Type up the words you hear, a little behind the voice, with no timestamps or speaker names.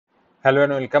Hello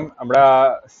and welcome.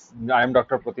 I am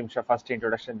Dr. Pratim Shah. First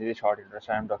introduction দিদি short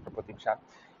introduction. I am Dr. Pratim Shah.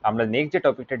 আমরা next যে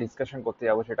টপিকটা discussion করতে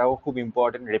যাবো সেটাও খুব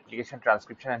important, replication,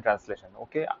 transcription and translation.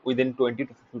 Okay, within 20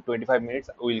 to 25 minutes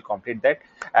we will complete that,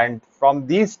 and from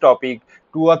this topic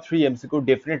 2 or 3 MCQ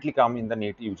definitely come in the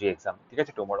NET UG exam, ঠিক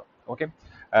আছে, tomorrow. ওকে,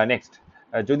 next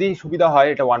যদি সুবিধা হয়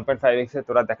এটা 1.5x এ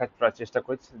তোরা দেখার চেষ্টা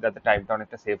করিস যাতে টাইমটা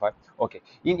অনেকটা সেভ হয়। ওকে,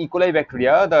 in E. coli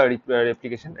bacteria the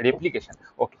replication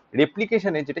ওকে,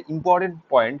 রেপ্লিকেশনে যেটা ইম্পর্টেন্ট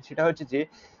পয়েন্ট সেটা হচ্ছে যে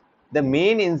the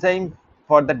main enzyme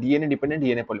for the DNA dependent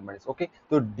DNA polymerase. ওকে,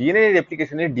 তো DNA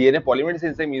রেপ্লিকেশনে DNA polymerase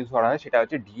enzyme use করা হয়, সেটা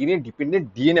হচ্ছে DNA dependent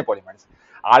DNA polymerase.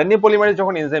 RNA polymerase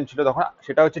যখন এনজাইম ছিল তখন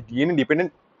সেটা হচ্ছে DNA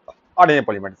dependent RNA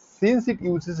polymerase. Since it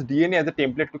uses DNA as a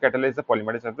template to catalyze the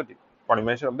polymerization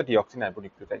of the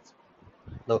deoxyribonucleotides.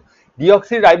 তো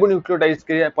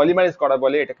ডিঅক্সিরাইবোনিউক্লিওটাইডকে পলিমারেজ করা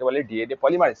বলে, এটাকে বলে DNA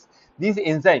polymerase. These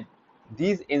enzyme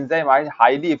these enzyme are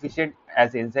highly efficient as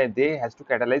enzyme. They has to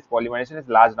catalyze polymerization as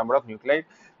large number of nucleotide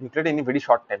in a very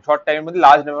short time. Short time এর মধ্যে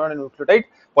large number of nucleotide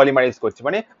polymerized করছে,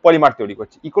 মানে polymer তৈরি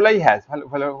করছে। E. coli has, ভালো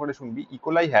ভালো করে শুনবি,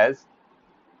 E. coli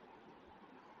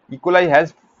has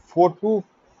 4 to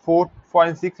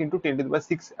 4.6 into 10 to the power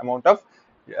 6 amount of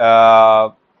uh,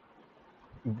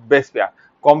 base pair.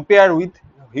 Compare with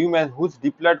human whose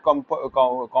diploid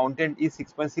content is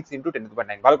 6.6 into 10 to the power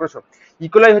 9. ভালো করে শোনো,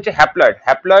 ইকোলাই হচ্ছে হ্যাপ্লয়েড,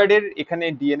 হ্যাপ্লয়েডের এখানে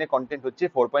ডিএনএ কন্টেন্ট হচ্ছে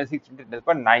 4.6 into 10 to the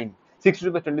power 9, 6 to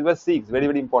the power 10 to the power 6, very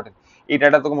very important. এই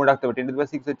data তোকে মনে রাখতে হবে। 10 to the power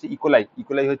 6 হচ্ছে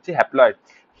ইকোলাই হচ্ছে হ্যাপ্লয়েড,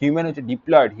 হিউম্যান হচ্ছে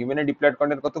ডিপ্লয়েড। হিউম্যানের ডিপ্লয়েড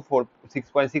কন্টেন্ট কত?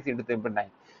 6.6 into 10 to the power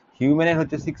 9, হিউম্যানের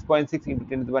হচ্ছে 6.6 into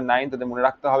 10 to the power 9, তোদের মনে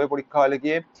রাখতে হবে পরীক্ষা হলে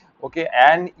গিয়ে। ওকে,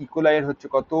 অ্যান্ড ইকোলাইয়ের হচ্ছে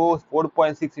কত?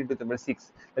 4.6 into 10 to the power 6।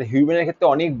 হিউম্যানের ক্ষেত্রে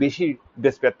অনেক বেশি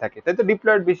বেস পেয়ার থাকে, তাই তো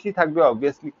ডিপ্লয়েড বেশি থাকবে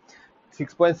obviously.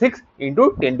 6.6 into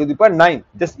 10 to the power 9,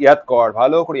 just ইয়াদ কর,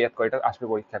 ভালো করে ইয়াদ কর, এটা আসবে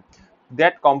পরীক্ষায়।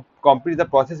 That complete the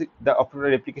process the of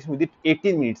replication within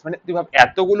 18 minutes. মানে তুই ভাব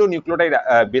এতগুলো নিউক্লিওটাইড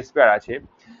বেস পেয়ার আছে,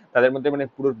 তাদের মধ্যে মানে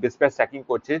পুরো বেস পেয়ার স্ট্যাকিং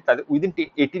করছে, তাদের উইদিন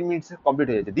 18 মিনিটস কমপ্লিট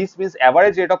হয়ে যাচ্ছে। This means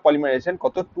average rate of polymerisation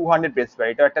কত? 200 বেস পেয়ার।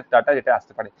 এটা একটা ডাটা যেটা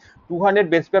আসতে পারে। 200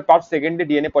 বেস পেয়ার পার সেকেন্ডে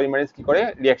ডিএনএ পলিমারেজ কি করে?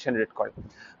 রিঅ্যাকশন রেট করে।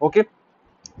 ওকে,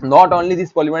 not only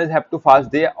these polymerases have to fast,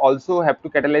 they also have to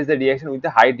catalyze the reaction with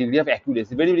a high degree of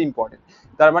accuracy, very very important।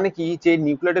 তার মানে কি, যে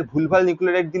নিউক্লিওটাইড ভুলভাল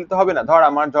নিউক্লিওটাইড দিতে হবে না। ধর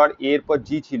আমার এ এর পর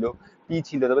জি ছিল, টি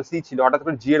ছিল, তারপর সি ছিল, হঠাৎ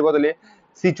করে জি এর বদলে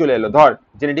সি চলে এলো, ধর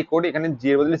জেনেটিক কোড এখানে জি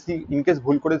এর বদলে সি, ইনকেস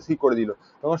ভুল করে সি করে দিল,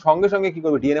 তখন সঙ্গে সঙ্গে কি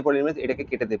করবে ডিএনএ পলিমারেজ? এটাকে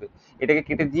কেটে দেবে, এটাকে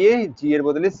কেটে দিয়ে জি এর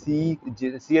বদলে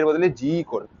সি এর বদলে জি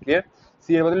করবে। ক্লিয়ার?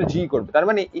 সি এর বদলে জি করবে, তার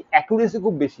মানে অ্যাকুরেসি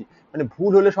খুব বেশি, মানে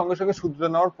ভুল হলে সঙ্গে সঙ্গে শুধরে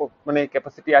নেওয়ার মানে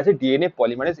ক্যাপাসিটি আছে DNA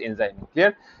polymerase এনজাইমে।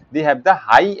 Clear? They have the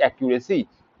high accuracy.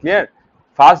 Clear?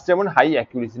 First যেমন হাই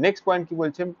অ্যাকুরেসি। নেক্সট পয়েন্ট কি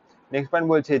বলছে? নেক্সট পয়েন্ট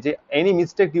বলছে যে any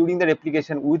mistake during the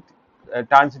replication with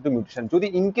turns into mutation. যদি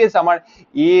ইনকেস আমার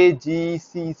এ জি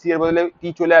সি সি এর বদলে টি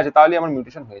চলে আসে, তাহলে আমার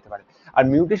মিউটেশন হয়ে যেতে পারে। আর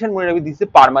মিউটেশন মনে রাখবি, this is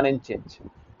permanent change.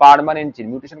 Permanent change,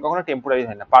 mutation কখনো টেম্পোরারি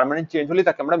হয় না, পার্মানেন্ট চেঞ্জ হলে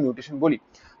তাকে আমরা মিউটেশন বলি।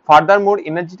 ফার্দারমোর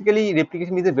energetically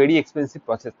replication is a very expensive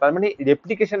process. তার মানে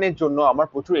রেপ্লিকেশনের জন্য আমার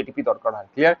প্রচুর এটিপি দরকার হয়।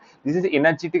 Clear? This is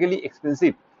energetically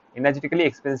expensive, energetically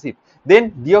expensive. Then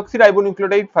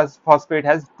ডিঅক্সিরাইবোনিউক্লিওটাইড phosphate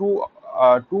has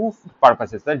two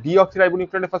purposes।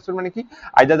 ডিঅক্সিরাইবোনিউক্লিওটাইড phosphate মানে কি?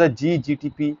 আইদার দ্য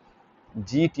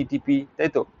জিটিটিপি, তাই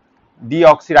তো,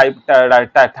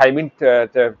 ডিঅক্সিরাইথাইমিন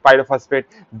পাইরোফসফেট,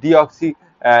 ডিঅক্সি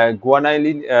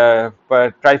গুয়ানাইলিন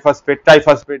ট্রাইফসফেট,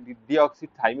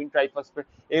 ডিঅক্সিথাইমিন ট্রাইফসফেট,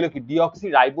 এগুলো কি? Deoxy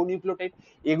ribonucleotide.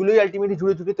 এগুলোই আলটিমেটলি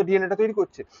জুড়ে জুড়ে তো ডিএনএটা তৈরি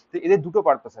করছে। তো এদের দুটো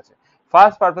পারপাস আছে।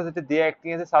 ফার্স্ট পারপাস হচ্ছে দে acting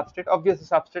as a substrate, obviously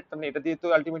substrate, মানে এটা দিয়ে তো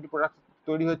আলটিমেটলি প্রোডাক্ট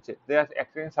তৈরি হচ্ছে। দে আর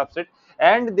acting age substrate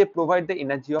and they provide the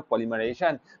energy of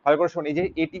polymerisation. ভালো করে শোন, এই যে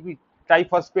এটিপি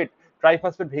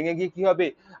ট্রাইফসফেট ভেঙে গিয়ে কি হবে?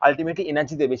 আলটিমেটলি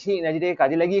এনার্জি দেবে, সেই এনার্জিটাকে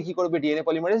কাজে লাগিয়ে কি করবে? ডিএনএ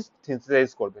পলিমারেজ সিনথেসাইজ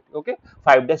করবে। ওকে,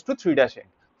 5' to 3' end,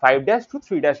 5' to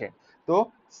 3' end। তো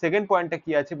সেকেন্ড পয়েন্টটা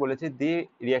কি আছে বলেছে? দে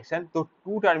রিঅ্যাকশন, তো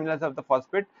two terminals of the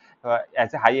phosphate as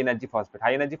a high energy phosphate.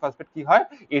 High energy phosphate কি হয়?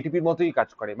 এটিপির মতোই কাজ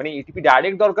করে, মানে এটিপি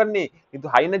ডাইরেক্ট দরকার নেই, কিন্তু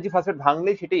হাই এনার্জি ফসফেট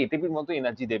ভাঙলেই সেটা এটিপির মতো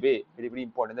এনার্জি দেবে। Very very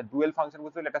important. Dual function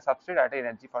বুঝতে হলে একটা সাবস্ট্রেট আর একটা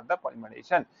এনার্জি ফর দ্য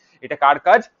পলিমারাইজেশন। এটা কার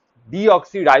কাজ?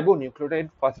 ডিঅক্সিরাইবোনিউক্লিওটাইড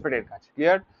ফসফেটের কাজ।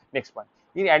 Clear? Next point,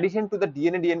 in addition to the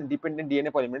dependent DNA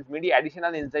polymerase, many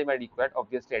additional enzyme are required.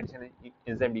 Obviously additional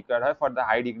enzyme required for the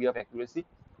high degree of accuracy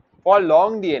for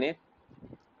long DNA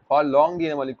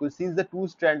molecules, since the two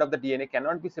strand of the DNA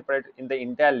cannot be separated in the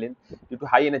entire length due to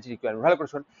high energy requirement। ভালো করে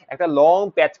শোন, একটা long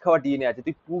প্যাচ খাওয়া DNA আছে,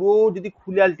 তুই পুরো যদি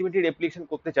খুলে আলটিমেটলি রেপ্লিকেশন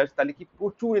করতে চাস, তাহলে কি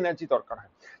প্রচুর এনার্জি দরকার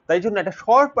হয়। তাই জন্য একটা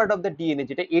short part of the DNA,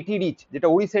 যেটা এটি রিচ, যেটা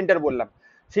ওরি সেন্টার বললাম,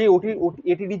 সেই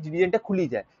এটি রিচ রিজিয়নটা খুলে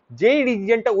যায়। যেই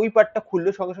রিজিয়নটা ওই পার্টটা খুললো,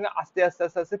 সঙ্গে সঙ্গে আস্তে আস্তে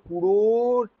আস্তে আস্তে পুরো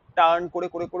টার্ন করে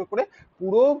করে করে করে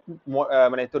পুরো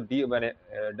মানে তো মানে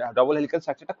ডবল হেলিক্যাল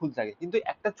স্ট্রাকচারটা খুলতে থাকে, কিন্তু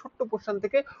একটা ছোট্ট পোর্শন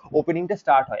থেকে ওপেনিংটা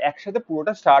স্টার্ট হয়, একসাথে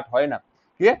পুরোটা স্টার্ট হয় না,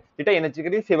 ঠিক আছে, যেটা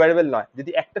এনার্জিক্যালি ফেভারেবল নয়।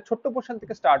 যদি একটা ছোট্ট পোর্শন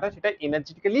থেকে স্টার্ট হয় সেটা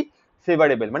এনার্জিক্যালি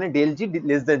ফেভারেবল, মানে ডেল জি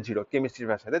লেস দেন জিরো কেমিস্ট্রির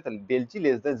ভাষাতে, তাহলে ডেল জি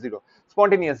less than zero,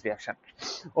 spontaneous reaction.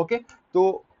 ওকে, তো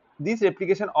this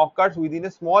replication occurs within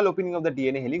a small opening of the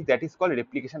DNA helix that is called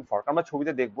replication fork. আমরা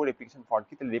ছবিতে দেখবো replication fork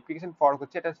কি, তাহলে replication fork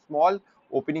হচ্ছে একটা small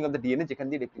opening of the DNA যেখান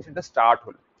দিয়ে replicationটা স্টার্ট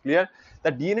হলো, clear.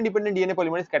 The DNA dependent DNA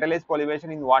polymerase catalyze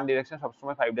polymerization in one direction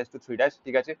সবসময় 5' to 3',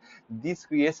 ঠিক আছে। This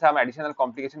creates some additional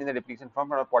complication in the replication fork,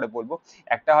 আমরা পরে বলবো।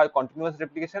 একটা হয় কন্টিনিউয়াস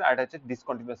রেপ্লিকেশন আর একটা হচ্ছে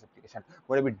ডিসকন্টিনিউয়াস রেপ্লিকেশন।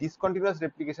 মানে ডিসকন্টিনিউয়াস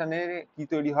রেপ্লিকেশনে কি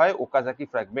তৈরি হয়, ওকাজাকি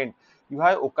ফ্র্যাগমেন্ট, কি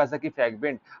হয়, ওকাজাকি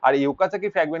ফ্র্যাগমেন্ট। আর এই ওকাজাকি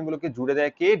ফ্র্যাগমেন্ট গুলোকে জুড়ে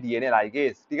দেয় কে, ডিএনএ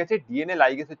লাইগেজ, ঠিক আছে। ডিএনএ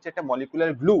লাইগেজ হচ্ছে একটা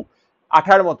মলিকুলার গ্লু,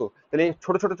 আঠার মতো। তাহলে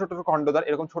ছোট ছোট ছোট ছোট খণ্ডদার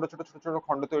এরকম ছোট ছোট ছোট ছোট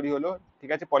খণ্ড তৈরি হলো,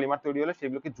 ঠিক আছে, পলিমার তৈরি হলো,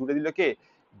 সেগুলোকে জুড়ে দিল কে,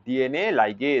 ডিএনএ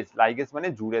লাইগেজ। লাইগেজ মানে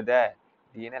জুড়ে দেয়,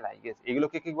 ডিএনএ লাইগেজ।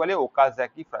 এগুলোকে কি বলে,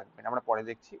 ওকাজাকি ফ্র্যাগমেন্ট, আমরা পরে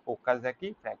দেখছি Okazaki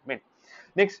fragment.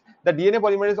 Next, the DNA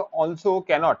polymerase also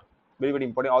cannot, very very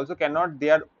important, also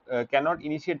cannot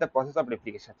initiate the process of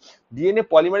replication. DNA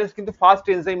polymerase কিন্তু ফার্স্ট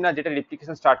এনজাইম না যেটা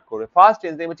রেপ্লিকেশন স্টার্ট করবে, ফার্স্ট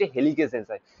এনজাইম হচ্ছে হেলিকেজ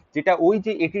এনজাইম, যেটা ওই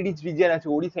যে এটি রিচ রিজিয়ন আছে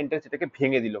ওরি সেন্টার সেটাকে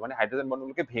ভেঙে দিল, মানে হাইড্রোজেন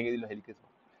বন্ডগুলোকে ভেঙে দিল হেলিকেজ,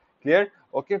 ক্লিয়ার।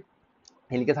 ওকে,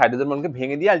 হেলিকেজ হাইড্রোজেন বন্ডকে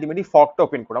ভেঙে দিয়ে আলটিমেটলি ফর্কটা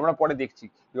ওপেন করে, আমরা পরে দেখছি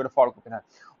কি করে ফর্ক ওপেন হয়।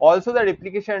 Also the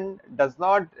replication does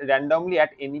not randomly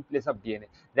at any place of DNA,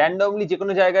 randomly যে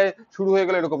কোনো জায়গায় শুরু হয়ে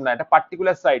গেল এরকম না, একটা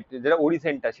পার্টিকুলার সাইট যেটা ওরি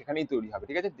সেন্টার সেখানেই তৈরি হবে,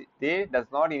 ঠিক আছে। দে does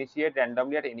not initiate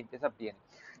randomly at any place of DNA.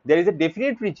 There is a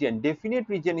definite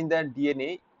region in the DNA,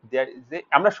 there is a,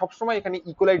 আমরা সবসময় এখানে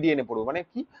ইকোলাই ডিএনএ পড়বো, মানে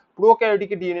কি,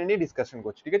 প্রোক্যারিওটিক ডিএনএ নিয়ে ডিসকাশন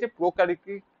করছি, ঠিক আছে।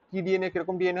 প্রোক্যারিওটিক কি ডিএনএ,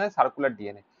 কিরকম ডিএনএ হয়, সার্কুলার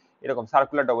ডিএনএ, এরকম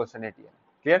circular double stranded DNA,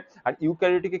 clear. আর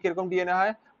ইউক্যারিওটিকে কিরকম ডিএনএ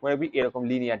হয়, মানে এরকম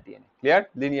linear DNA, clear,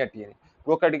 linear DNA.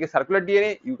 প্রোক্যারিওটিকে circular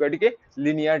DNA, ইউক্যারিওটিকে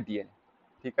linear DNA,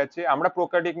 ঠিক আছে। আমরা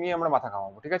প্রোক্যারিওটিক নিয়ে আমরা মাথা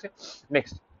ঘামাবো, ঠিক আছে।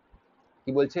 নেক্সট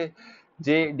কি বলছে,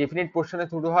 যে ডেফিনিট পোর্শনে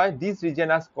শুরু হয়, this reason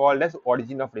us called as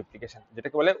origin of replication,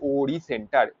 যেটাকে বলে ওরি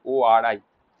সেন্টার, ও আর আই,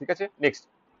 ঠিক আছে। Next,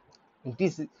 it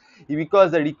is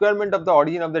because the requirement of the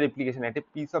origin of the replication at a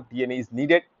piece of DNA is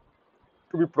needed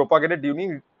to be propagated during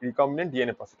recombinant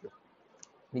DNA procedure.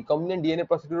 Recombinant DNA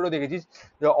প্রসিডিউরও দেখেছিস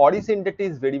যে অরি সেন্টারটা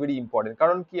is very very important,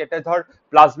 কারণ কি, এটা ধর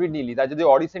plasmid নিলি, তার যদি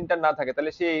অরি সেন্টার না থাকে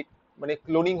তাহলে সে মানে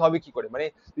ক্লোনিং হবে কি করে, মানে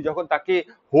তুই যখন তাকে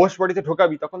হোস্ট বডিতে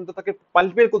ঢোকাবি তখন তো তাকে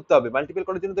মাল্টিপল করতে হবে, মাল্টিপল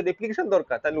করার জন্য তো রেপ্লিকেশন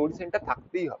দরকার, তাহলে অরি সেন্টার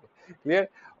থাকতেই হবে, clear.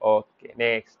 Okay,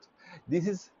 next, this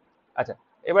is, আচ্ছা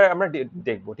এবার আমরা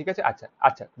দেখবো, ঠিক আছে। আচ্ছা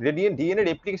আচ্ছা, ডিএনএ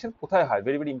রেপ্লিকেশন কোথায় হয়,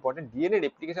 very very important, DNA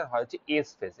replication হয় হচ্ছে এস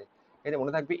ফেজে, এটা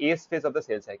মনে থাকবে, S phase of the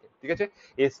cell cycle, ঠিক আছে,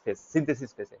 এস ফেজ,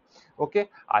 সিনথেসিস ফেজে। ওকে,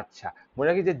 আচ্ছা, মনে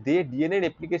রাখি যে DNA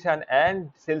replication and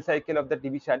cell cycle of the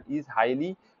division is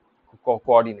highly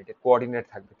coordinate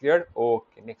থাকবে, ক্লিয়ার।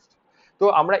 ওকে, নেক্সট, তো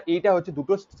আমরা এইটা হচ্ছে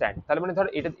দুটো স্ট্র্যান্ড, তাহলে মানে ধর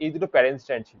এটা এই দুটো প্যারেন্ট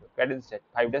স্ট্র্যান্ড ছিল, প্যারেন্ট স্ট্র্যান্ড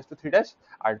 5' to 3',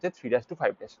 আর হচ্ছে 3' to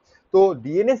 5'। তো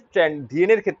ডিএনএ স্ট্র্যান্ড,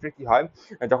 ডিএনএ এর ক্ষেত্রে কি হয়,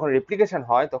 যখন রেপ্লিকেশন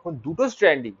হয় তখন দুটো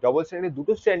স্ট্র্যান্ডই, ডবল স্ট্র্যান্ডের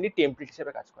দুটো স্ট্র্যান্ডই টেমপ্লেট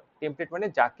হিসেবে কাজ করে। টেমপ্লেট মানে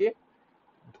যাকে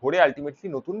ধরে আলটিমেটলি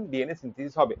নতুন ডিএনএ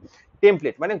সিনথেসিস হবে।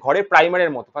 টেমপ্লেট মানে ঘরের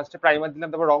প্রাইমারের মতো, ফার্স্টে প্রাইমার দিলাম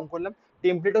তারপর রং করলাম,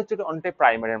 টেমপ্লেট হচ্ছে অনেকটা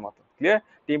প্রাইমারের মতো, ক্লিয়ার।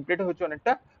 টেমপ্লেট হচ্ছে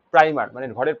অনেকটা প্রাইমার, মানে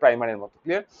ঘরের প্রাইমারের মতো,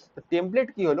 ক্লিয়ার। তো টেমপ্লেট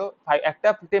কি হলো, একটা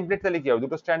টেমপ্লেট তাহলে কি হবে,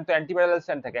 দুটো স্ট্র্যান্ড তো অ্যান্টিপ্যারালাল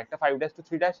স্ট্র্যান্ড থাকে, একটা 5' to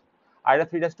 3', আর একটা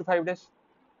 3' to 5',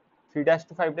 3'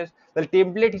 to 5', তাহলে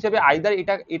টেমপ্লেট হিসেবে আইদার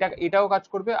এটাও কাজ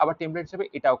করবে, আবার টেমপ্লেট হিসেবে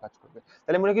এটাও কাজ করবে,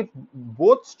 তাহলে মনে কি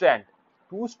both strand,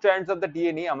 two strands of the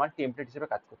DNA আমার টেমপ্লেট হিসেবে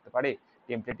কাজ করতে পারে,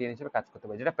 টেমপ্লেট ডিএনএ হিসেবে কাজ করতে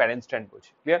পারে, যেটা প্যারেন্ট স্ট্র্যান্ড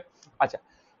বলছি, ক্লিয়ার। আচ্ছা,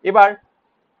 এবার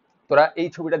তোরা এই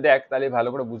ছবিটা দেখ তাহলে ভালো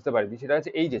করে বুঝতে পারবি, সেটা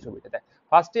হচ্ছে এই যে ছবিটা দেখ,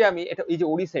 ফার্স্টে আমি এটা, এই যে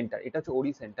ওরি সেন্টার, এটা হচ্ছে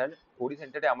ওরি সেন্টার, ওরি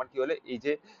সেন্টারে আমার কি হলো, এই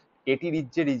যে এটি রিচ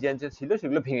যে রিজিয়ন ছিল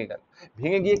সেগুলো ভেঙে গেল,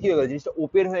 ভেঙে গিয়ে কি হয়ে গেল, জিনিসটা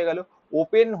ওপেন হয়ে গেল।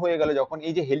 ওপেন হয়ে গেল যখন,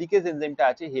 এই যে হেলিকেজ এনজাইমটা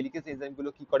আছে, হেলিকেজ এনজাইম গুলো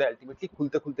কি করে, আলটিমেটলি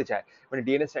খুলতে খুলতে চায়, মানে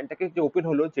ডিএনএ স্ট্র্যান্ডটাকে যে ওপেন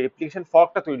হলো, যে রেপ্লিকেশন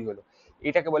ফর্কটা তৈরি হলো,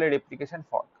 এটাকে বলে রেপ্লিকেশন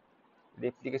ফর্ক,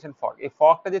 রেপ্লিকেশন ফর্ক। এই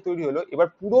ফর্কটা যে তৈরি হলো, এবার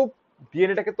পুরো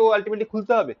ডিএনএটাকে তো আলটিমেটলি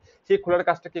খুলতে হবে, সেই খোলার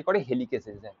কাজটা কে করে, helicase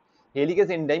enzyme, helicase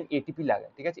enzyme ATP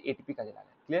লাগায়, ঠিক আছে, এটিপি কাজে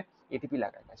লাগায়, ক্লিয়ার, এটিপি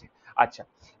লাগায় কাজে। আচ্ছা,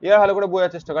 এবার ভালো করে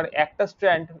বোঝার চেষ্টা কর, একটা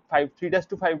স্ট্র্যান্ড 3'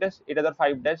 to 5', এটা ধর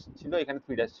 5' ছিল, এখানে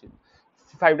 3' ছিল,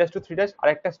 5' to 3', আর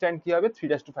একটা স্ট্র্যান্ড কি হবে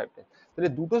 3' to 5', তাহলে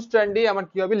দুটো স্ট্র্যান্ডেই আমার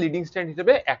কি হবে, লিডিং স্ট্র্যান্ড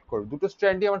হিসেবে অ্যাক্ট করবে, দুটো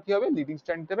স্ট্র্যান্ডই আমার কি হবে, লিডিং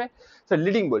স্ট্র্যান্ড হিসেবে, স্যার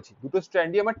লিডিং বলছি, দুটো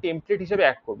স্ট্র্যান্ডই আমার টেমপ্লেট হিসেবে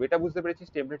অ্যাক্ট করবে, এটা বুঝতে পেরেছিস,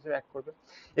 টেমপ্লেট হিসেবে অ্যাক্ট করবে।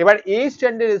 এবার এই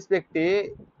স্ট্র্যান্ডের রেসপেক্টে,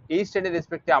 এই স্ট্র্যান্ডের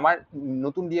রেসপেক্টে আমার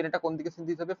নতুন ডিএনএটা কোন দিকে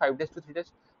সিনথেসিস হবে, 5' to 3',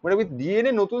 মানে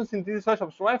ডিএনএ নতুন সিনথেসিস হয়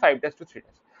সবসময় 5' to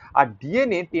 3', R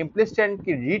DNA template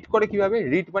স্ট্র্যান্ডকে read করে কিভাবে,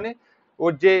 রিড মানে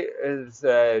ওর যে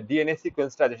ডিএনএ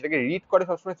সিকোয়েন্সটা আছে সেটাকে রিড করে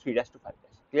সবসময় 3' to 5',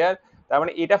 ক্লিয়ার? তার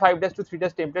মানে এটা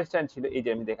 5'2 টেমপ্লেট স্ট্র্যান্ড ছিল, এই যে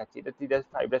আমি দেখাচ্ছি, এটা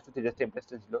 5'2 টেমপ্লেট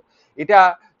স্ট্র্যান্ড ছিল। এটা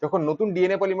যখন নতুন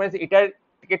ডিএনএ পলিমারেজ এটার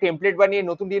থেকে টেমপ্লেট বানিয়ে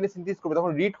নতুন ডিএনএ সিনথেসিস করবে,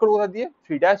 তখন রিড করবো কোথা দিয়ে?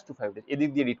 3'2 এদিক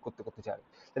দিয়ে রিড করতে করতে যাবে।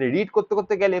 তাহলে রিড করতে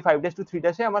করতে গেলে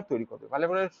 5'3' আমার তৈরি করবে। ভালো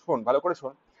করে শোন, ভালো করে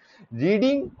শোন।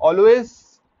 রিডিং অলওয়েজ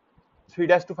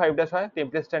 3'5' হয়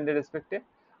টেমপ্লেট স্ট্যান্ডের রেসপেক্টে,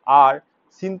 আর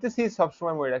সিনথেসিস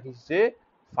সবসময় মনে রাখিস যে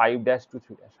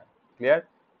 5'2 হয়। ক্লিয়ার?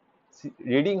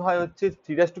 রিডিং হয় হচ্ছে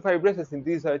 3'5' আর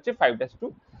সিনথেসিস হয় হচ্ছে 5'2।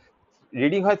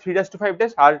 রিডিং হয়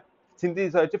 3'5' আর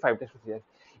সিনথেসিস হয় হচ্ছে 5'3'।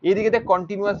 এইদিকে দেখ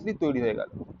কন্টিনিউয়াসলি তৈরি হয়ে গেল।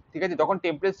 ঠিক আছে, যখন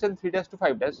টেম্পারেচার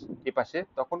 3'5' এ পাশে,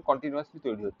 তখন কন্টিনিউয়াসলি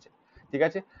তৈরি হচ্ছে। ঠিক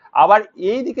আছে, আবার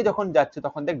এই দিকে যখন যাচ্ছে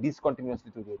তখন দেখ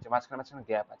ডিসকন্টিনিউয়াসলি তৈরি হচ্ছে, মাঝখানে মাঝখানে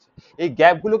গ্যাপ আছে। এই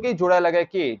গ্যাপগুলোকেই জোড়া লাগায়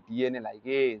কে? DNA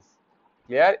ligase.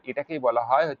 ক্লিয়ার? এটাকেই বলা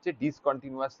হয় হচ্ছে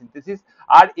ডিসকন্টিনিউয়াস সিনথেসিস।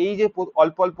 আর এই যে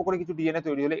অল্প অল্প করে কিছু ডিএনএ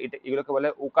তৈরি হলে এটা, এগুলোকে বলে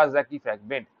ওকাজাকি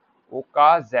ফ্র্যাগমেন্ট।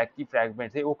 ওকাজাকি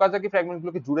ফ্র্যাগমেন্ট, এই ওকাজাকি ফ্র্যাগমেন্ট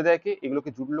গুলোকে জুড়ে দেয় কে? এগুলোকে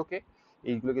জুড়লো কে?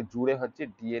 এইগুলোকে জুড়ে হচ্ছে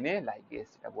ডিএনএ লাইগেজ,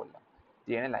 এটা বললাম,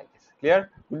 ডিএনএ লাইগেজ। ক্লিয়ার?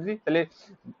 বুঝলি? তাহলে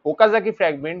ওকাজাকি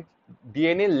ফ্র্যাগমেন্ট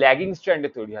ডিএনএ ল্যাগিং স্ট্র্যান্ডে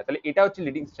তৈরি হয়। তাহলে এটা হচ্ছে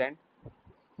লিডিং স্ট্র্যান্ড,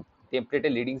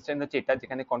 টেমপ্লেটের লিডিং স্ট্র্যান্ড হচ্ছে এটা,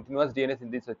 যেখানে কন্টিনিউয়াস ডিএনএ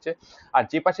সিনথেসিস হচ্ছে। আর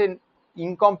যে পাশে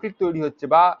ইনকমপ্লিট তৈরি হচ্ছে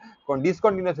বা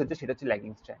ডিসকন্টিনিউয়াস হচ্ছে, সেটা হচ্ছে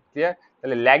ল্যাগিং স্ট্র্যান্ড। ক্লিয়ার?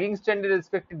 তাহলে ল্যাগিং স্ট্র্যান্ডের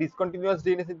রেসপেক্টে ডিসকন্টিনিউয়াস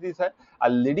ডিএনএ সিনথেসিস হয়, আর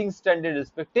লিডিং স্ট্র্যান্ডের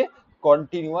রেসপেক্টে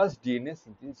কন্টিনিউয়াস ডিএনএ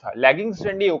সিনথেসিস হয়। ল্যাগিং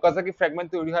স্ট্র্যান্ডে ওকাজাকি ফ্র্যাগমেন্ট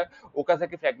তৈরি হয়,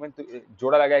 ওকাজাকি ফ্র্যাগমেন্ট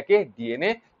জোড়া লাগায় কে?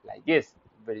 DNA ligase.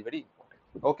 Very very important.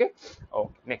 ওকে,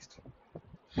 ওকে, নেক্সট।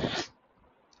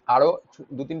 আরো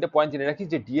দু তিনটে পয়েন্ট জেনে রাখি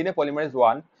যে ডিএনএ পলিমারেজ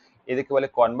 1 এদেরকে বলে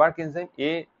কনভার্ক এনজাইম। এ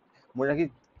মনে রাখি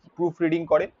প্রুফ রিডিং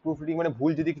করে। প্রুফ রিডিং মানে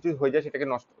ভুল যদি কিছু হয়ে যায় সেটাকে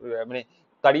নষ্ট, মানে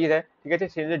তাড়িয়ে দেয়। ঠিক আছে,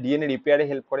 সে ডিএনএ রিপেয়ারে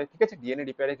হেল্প করে। ঠিক আছে, ডিএনএ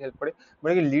রিপেয়ারে হেল্প করে।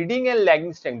 মানে কি লিডিং এন্ড ল্যাগিং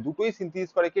স্ট্র্যান্ড দুটোই সিনথেসিস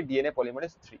করে কি? DNA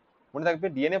polymerase 3। মনে থাকবে,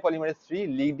 DNA polymerase 3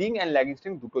 leading and lagging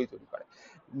strand দুটোই তৈরি করে।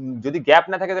 যদি গ্যাপ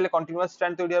না থাকে তাহলে কন্টিনিউয়াস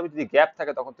স্ট্র্যান্ড তৈরি হবে, যদি গ্যাপ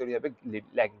থাকে তখন তৈরি হবে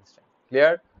ল্যাগিং স্ট্র্যান্ড।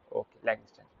 ক্লিয়ার? ওকে, lagging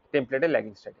strand টেমপ্লেটের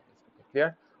lagging strand.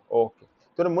 Clear? ওকে।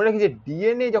 তোর মনে রাখি যে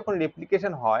ডিএনএ যখন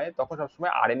রেপ্লিকেশন হয় তখন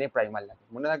সবসময় আরএনএ প্রাইমার লাগে।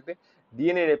 মনে রাখবে,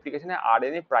 ডিএনএ রেপ্লিকেশনে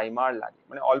আরএনএ প্রাইমার লাগে,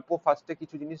 মানে অল্প ফার্স্টে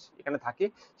কিছু জিনিস এখানে থাকে,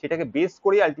 সেটাকে বেস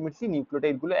করে আলটিমেটলি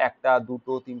নিউক্লিওটাইড গুলো একটা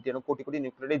দুটো তিনটে কোটি কোটি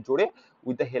নিউক্লিওটাইড জোড়ে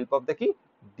with the help of the কি?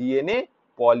 DNA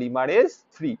polymerase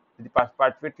 3। যদি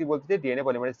পারফেক্টলি বলতে চাই ডিএনএ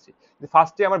পলিমারেজ 3,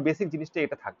 ফার্স্টে আমার বেসিক জিনিসটা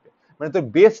এটা থাকবে। মানে তোর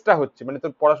বেসটা হচ্ছে, মানে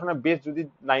তোর পড়াশোনার বেস যদি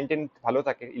 9-10 ভালো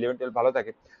থাকে, 11-12 ভালো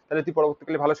থাকে, তাহলে তুই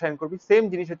পরবর্তীকালে ভালো সাইন করবি। সেম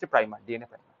জিনিস হচ্ছে primer, DNA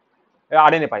primer,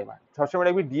 RNA primer. সবসময়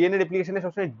রাখবি ডিএনএ রেপ্লিকেশনে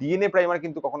সবসময় ডিএনএ প্রাইমার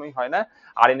কিন্তু কখনোই হয় না,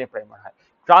 আরএনএ প্রাইমার হয়।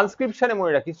 ট্রান্সক্রিপশনে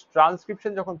মনে রাখিস,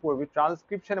 ট্রান্সক্রিপশন যখন পড়বি,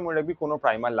 ট্রান্সক্রিপশনে মনে রাখবি কোনো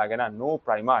প্রাইমার লাগে না, নো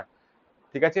প্রাইমার।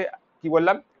 ঠিক আছে, কি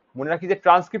বললাম? মনে রাখি যে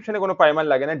ট্রান্সক্রিপশনে কোনো প্রাইমার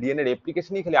লাগে না, ডিএনএ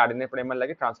রেপ্লিকেশনই খালি আরএনএ প্রাইমার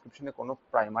লাগে, ট্রান্সক্রিপশনে কোনো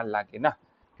প্রাইমার লাগে না।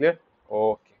 ক্লিয়ার?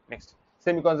 ওকে, নেক্সট।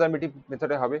 সেমি কনজারভেটিভ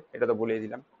মেথডে হবে, এটা তো বলেই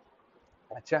দিলাম।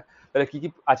 আচ্ছা, তাহলে কি কি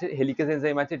আছে? হেলিকেজ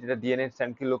এনজাইম আছে, যেটা ডিএনএ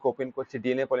স্ট্র্যান্ডগুলোকে ওপেন করছে,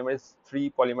 ডিএনএ পলিমারেজ 3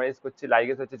 পলিমারাইজ করছে,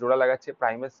 লাইগেজ হচ্ছে জোড়া লাগাচ্ছে,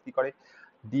 প্রাইমেজ কি করে?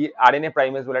 আরএনএ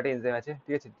প্রাইমেজ বলে একটা এনজাইম আছে।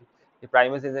 ঠিক আছে, এই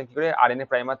প্রাইমেজ এনজাইম কি করে? আরএনএ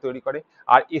প্রাইমার তৈরি করে।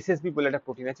 আর এসএসবি বলে একটা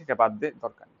প্রোটিন আছে, এটা বাদ দে,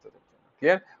 দরকার নেই তোদের জন্য।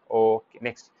 ক্লিয়ার? ওকে,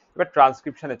 নেক্সট। এবার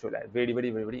ট্রান্সক্রিপশনে চলে আসে, very very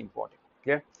very very important.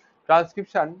 Clear?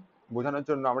 Transcription বোঝানোর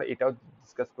জন্য আমরা এটাও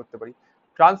ডিসকাস করতে পারি।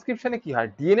 ট্রান্সক্রিপশনে কি হয়?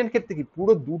 ডিএনএর ক্ষেত্রে কি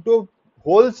পুরো দুটো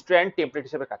হোল স্ট্র্যান্ড টেমপ্লেট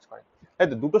হিসেবে কাজ করে, তাই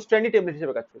তো? দুটো স্ট্র্যান্ডই টেমপ্লেট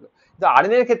হিসেবে কাজ করলো। কিন্তু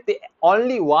আরএনএ এর ক্ষেত্রে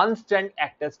only one strand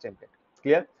act as template.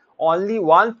 Clear? Only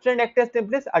one strand act as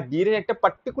template, আর ডিএনএ একটা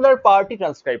পার্টিকুলার পার্টই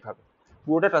ট্রান্সক্রাইব হবে,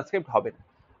 পুরোটা ট্রান্সক্রাইব হবে না।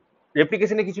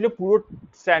 রেপ্লিকেশনে কি ছিল? পুরো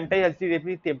স্ট্র্যান্ডটাই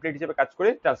আলটিমেটলি টেমপ্লেট হিসেবে কাজ করে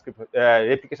ট্রান্সক্রিপ্ট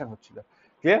রেপ্লিকেশন হচ্ছিল।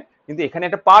 ক্লিয়ার? কিন্তু এখানে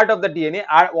একটা part of the DNA,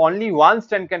 R only one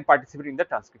strand can participate in the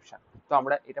transcription. তো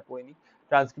আমরা এটা পড়ে নিই।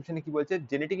 ট্রান্সক্রিপশনে কি বলছে?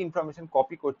 জেনেটিক ইনফরমেশন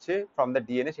কপি করছে from the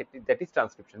DNA, that is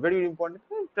transcription. Very very important.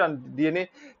 DNA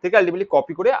থেকে আলটিমেটলি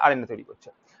কপি করে আরএনএ তৈরি করছে।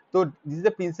 তো this is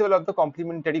the principal of the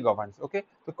complimentary governance. ওকে,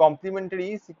 তো কমপ্লিমেন্টারি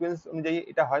সিকোয়েন্স অনুযায়ী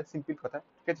এটা হয়, সিম্পল কথা।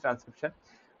 ঠিক আছে, ট্রান্সক্রিপশন।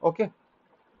 ওকে,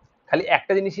 খালি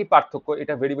একটা জিনিসই পার্থক্য,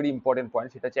 এটা ভেরি ভেরি ইম্পর্টেন্ট পয়েন্ট,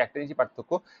 সেটা হচ্ছে একটা জিনিসই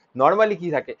পার্থক্য। নর্মালি কি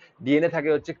থাকে? ডিএনএ থাকে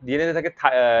হচ্ছে, ডিএনএ থাকে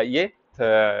ইয়ে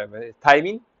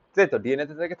থাইমিন, তাই তো? ডিএনএ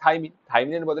তে থাকে থাইমিন,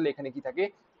 থাইমিনের বদলে এখানে কি থাকে?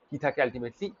 কি থাকে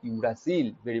ultimately? Uracil.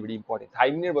 Very very important,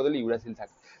 থাইমিনের বদলে ইউরাসিল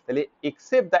থাকে। তাহলে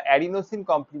except the adenosine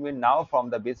complement now from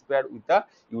the base pair with the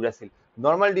uracil.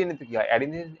 Normal DNA তে কি হয়?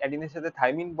 অ্যাডিনের সাথে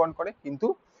থাইমিন বন্ড করে, কিন্তু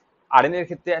আরএনএ এর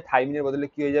ক্ষেত্রে থাইমিনের বদলে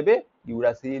কি হয়ে যাবে?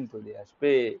 ইউরাসিল চলে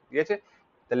আসবে। ঠিক আছে,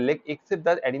 the leg except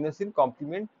the adenosine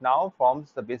complement now forms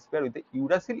the base pair with the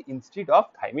uracil instead of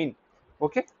thymine.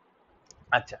 Okay,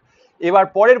 আচ্ছা, এবার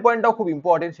পরের পয়েন্টটাও খুব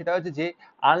ইম্পর্টেন্ট, সেটা হচ্ছে যে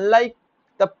unlike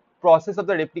the process of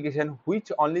the replication which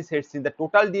only sets in the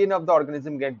total DNA of the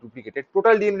organism get duplicated.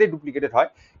 Total DNA duplicated হয়.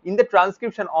 In the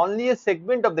transcription only a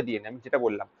segment of the DNA, আমি যেটা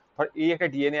বললাম, ধর এই একটা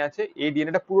ডিএনএ আছে, এই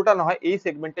ডিএনএটা পুরোটা না হয়, এই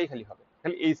সেগমেন্টটাই খালি হবে,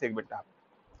 খালি এই সেগমেন্টটা হবে,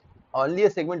 only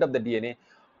a segment of the DNA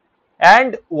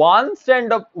and one strand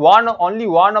of only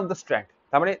one of the strand,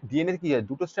 তার মানে ডিএনএ কি হয়,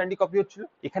 দুটো স্ট্র্যান্ডই কপি হচ্ছিল,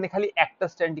 এখানে খালি একটা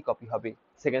স্ট্র্যান্ডই কপি হবে,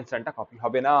 সেকেন্ড স্ট্র্যান্ডটা কপি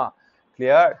হবে না।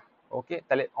 ক্লিয়ার? ওকে,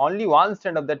 তাহলে only one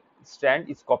strand of that strand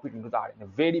is copied into the RNA.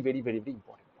 Very very very very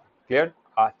important. Clear?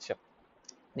 আচ্ছা,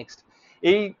 নেক্সট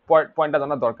এই পয়েন্টটা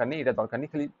জানার দরকার নেই, এটা দরকার নেই,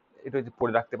 খালি এটা যদি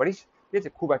পড়ে রাখতে পারিস, ঠিক আছে,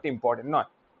 খুব একটা ইম্পর্টেন্ট নয়।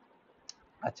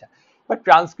 আচ্ছা, এবার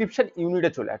ট্রান্সক্রিপশন ইউনিটে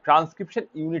চলে যায়। ট্রান্সক্রিপশন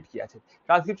ইউনিট কি আছে?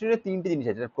 ট্রান্সক্রিপশন ইউনিটে তিনটে জিনিস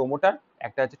আছে, প্রোমোটার,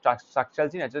 একটা হচ্ছে স্ট্রাকচারাল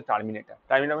জিন, একটা হচ্ছে টার্মিনেটর।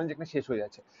 টার্মিনেটর মানে যেখানে শেষ হয়ে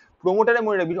যাচ্ছে। প্রোমোটারে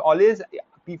মনে রাখবি always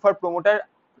prefer promoter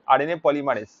RNA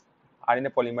polymerase,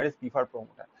 RNA polymerase prefer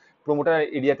promoter, promoter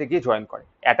এরিয়াতে গিয়ে জয়েন করে।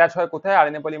 অ্যাটাচ হয় কোথায়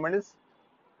RNA polymerase?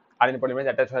 RNA polymerase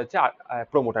attach হয় হচ্ছে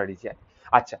প্রোমোটার রিজিয়ন।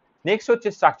 আচ্ছা, নেক্সট হচ্ছে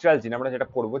স্ট্রাকচারাল জিন, আমরা যেটা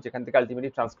পড়বো, যেখান থেকে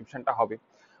আলটিমেটলি ট্রান্সক্রিপশনটা হবে।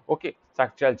 ওকে,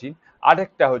 স্ট্রাকচারাল জিন। আর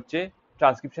একটা হচ্ছে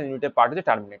ট্রান্সক্রিপশন ইউনিটের পার্ট হচ্ছে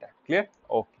টার্মিনেটর। ক্লিয়ার?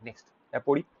 ওকে, নেক্সট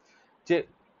পড়ি যে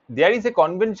there is a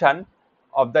convention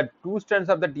of the two strands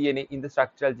of the DNA in the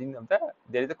structural gene of the,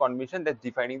 there is a convention that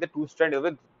defining the two strands of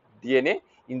the DNA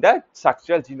in the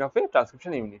structural gene of a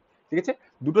transcription unit. ঠিক আছে,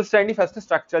 দুটো স্ট্র্যান্ডই ফার্স্টে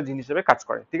structural জিন হিসেবে কাজ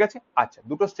করে। ঠিক আছে, আচ্ছা,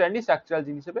 দুটো স্ট্র্যান্ডই স্ট্রাকচারাল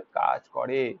জিন হিসেবে কাজ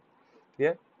করে।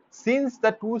 Clear? since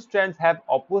the two strands have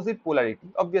opposite polarity,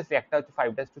 obviously একটা হচ্ছে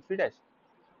 5' to 3',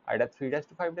 আর এটা 3'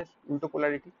 to 5', উল্টো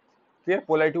পোলারিটি। ক্লিয়ার?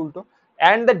 পোলারিটি উল্টো।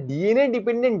 and the DNA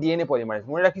dependent DNA polymerase,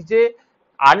 মনে রাখিস যে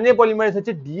আরএনএ পলিমারেজ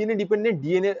হচ্ছে DNA dependent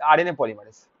DNA RNA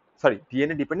polymerase, sorry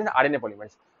DNA dependent RNA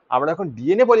polymerase. আমরা যখন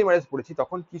ডিএনএ পলিমারেজ পড়েছি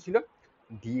তখন কি ছিল?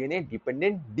 DNA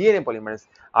dependent DNA polymerase.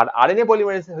 আর আরএনএ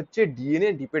পলিমারেজ হচ্ছে DNA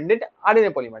dependent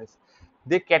RNA polymerase.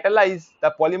 They catalyse the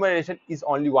polymerisation is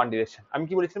only one direction. আমি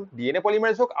কি বলেছিলাম? ডিএনএ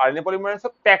পলিমারেজ হোক, আরএনএ পলিমারেজ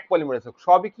হোক, প্যাক পলিমারেজ হোক,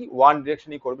 সবই কি ওয়ান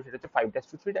ডিরেকশনই করবে, সেটা হচ্ছে 5'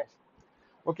 to 3'।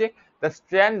 Okay, the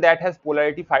strand that has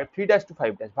polarity 3' to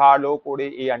 5', ভালো করে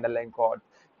এই আন্ডারলাইন কর,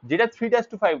 যেটা 3'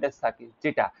 to 5' থাকে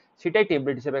যেটা, সেটাই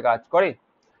টেমপ্লেট হিসেবে কাজ করে,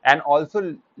 and also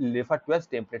refer to as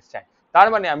template strand. তার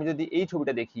মানে আমি যদি এই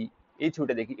ছবিটা দেখি, এই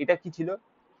ছবিটা দেখি, এটা কি ছিল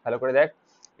ভালো করে দেখ,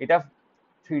 এটা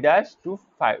 3' to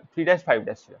 5, 3',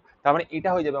 5' ছিল, তার মানে এটা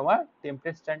হয়ে যাবে আমার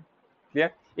টেমপ্লেট স্ট্র্যান্ড।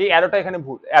 ক্লিয়ার? এই অ্যারোটা এখানে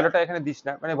ভুল, অ্যারোটা এখানে দিস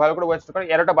না, মানে ভালো করে ওয়াচ কর,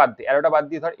 অ্যারোটা বাদ দে, অ্যারোটা বাদ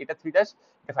দিয়ে ধর এটা 3',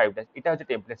 এটা 5', এটা হচ্ছে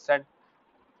টেমপ্লেট স্ট্র্যান্ড।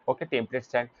 ওকে, টেমপ্লেট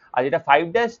স্ট্যান্ড। আর যেটা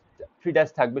 5' 3'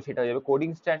 থাকবে সেটা হয়ে যাবে কোডিং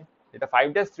স্ট্যান্ড, যেটা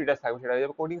 5' 3' থাকবে সেটা হয়ে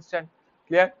যাবে কোডিং স্ট্যান্ড।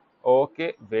 ক্লিয়ার? ওকে,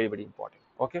 ভেরি ভেরি ইম্পর্টেন্ট।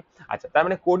 ওকে, আচ্ছা, তার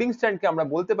মানে কোডিং স্ট্যান্ডকে আমরা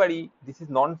বলতে পারি this is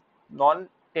non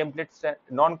template stand,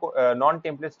 non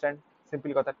template stand,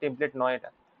 simply কথা, টেমপ্লেট নয় এটা।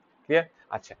 ক্লিয়ার?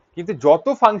 আচ্ছা, কিন্তু যত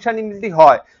ফাংশনালিটি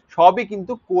হয় সবই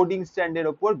কিন্তু কোডিং স্ট্যান্ডের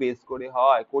উপর বেস করে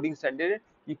হয়, কোডিং স্ট্যান্ডের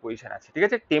কি পজিশন আছে। ঠিক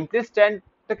আছে, টেমপ্লেট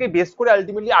স্ট্যান্ডটাকে বেস করে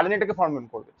আলটিমেটলি আরএনএটাকে ফরমেট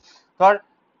করবে। ধর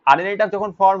আরএনএটা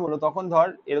যখন ফর্ম হলো তখন ধর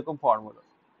এরকম ফর্ম হলো,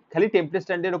 খালি টেমপ্লেট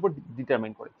স্ট্যান্ডের উপর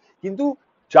ডিটারমিন করে। কিন্তু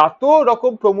যত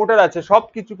রকম প্রমোটার আছে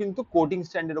সবকিছু কিন্তু কোডিং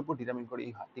স্ট্যান্ডের উপর ডিটারমিন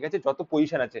করেই হয়। ঠিক আছে, যত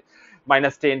পজিশন আছে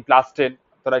 -10 +10,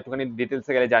 তোরা একটুখানি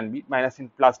ডিটেলসে গেলে জানবি, -10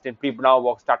 +10, প্রিবনাও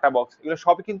বক্স, টাটা বক্স, এগুলো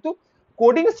সবই কিন্তু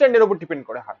কোডিং স্ট্যান্ডের উপর ডিপেন্ড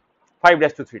করে হয়,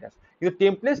 5' to 3'। কিন্তু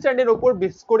টেমপ্লেট স্ট্যান্ডের উপর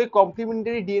বেস করে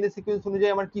কমপ্লিমেন্টারি ডিএনএ সিকোয়েন্স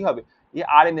অনুযায়ী আমার কি হবে, এই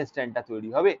আরএনএ স্ট্যান্ডটা তৈরি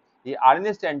হবে। এই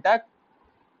আরএনএ স্ট্যান্ডটা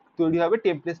তৈরি হবে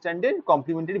টেমপ্লেট স্ট্যান্ডের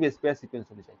কমপ্লিমেন্টারি বেস পেয়ার সিকোয়েন্স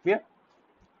অনুযায়ী। ক্লিয়ার?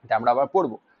 এটা আমরা আবার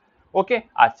পড়বো। ওকে,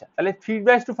 আচ্ছা, তাহলে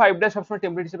 3' to 5' সবসময়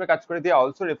টেমপ্লেট হিসেবে কাজ করে, দিয়ে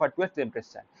also refer to as template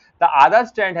stand. The other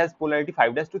stand has polarity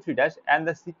 5' to 3' and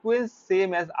the sequence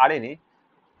same as RNA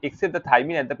except the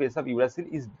thymine at the place of uracil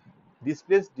is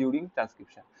displaced during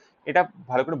transcription. এটা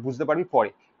ভালো করে বুঝতে পারবি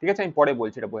পরে। ঠিক আছে, আমি পরে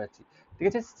বলছি, এটা বোঝাচ্ছি। ঠিক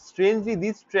আছে, strangely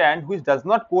this strand which does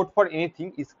not code for anything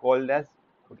is called as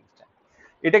coding strand.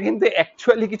 এটা কিন্তু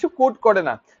অ্যাকচুয়ালি কিছু কোড করে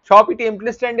না, সবই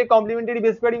টেমপ্লেট স্ট্যান্ডে কমপ্লিমেন্টারি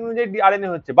বেস পেয়ারিং অনুযায়ী আরএনএ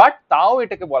হচ্ছে, বাট তাও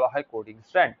এটাকে বলা হয় coding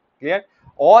strand. Clear?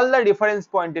 All the reference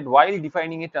pointed while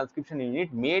defining a transcription unit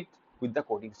made with the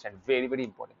coding strand, very very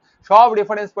important। সব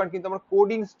রেফারেন্স পয়েন্ট কিন্তু আমার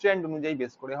কোডিং স্ট্র্যান্ড অনুযায়ী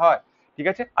বেস করে হয়। ঠিক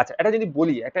আছে, আচ্ছা, এটা যদি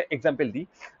বলি, একটা এক্সাম্পল দিই,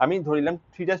 আমি ধরিলাম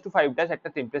 3' to 5' একটা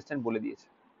টেমপ্লেট স্ট্যান্ড বলে দিয়েছে,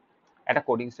 একটা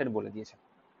কোডিং স্ট্যান্ড বলে দিয়েছে।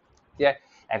 ঠিক আছে,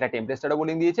 একটা টেমপ্লেট স্ট্যান্ডও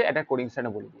বলে দিয়েছে, একটা কোডিং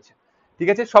স্ট্যান্ডও বলে দিয়েছে। ঠিক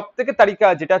আছে, সব থেকে তালিকা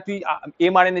যেটা তুই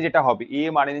এমআরএনএ যেটা হবে,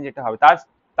 এমআরএনএ যেটা হবে, তার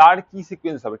তার কি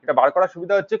সিকোয়েন্স হবে সেটা বার করার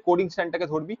সুবিধা হচ্ছে কোডিং স্ট্যান্ডটাকে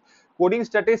ধরবি, কোডিং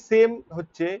স্ট্যান্ডে সেম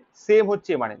হচ্ছে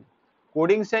এমআরএনএ,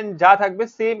 কোডিং স্ট্যান্ড যা থাকবে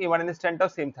সেম এমআরএনএ স্ট্যান্ডটাও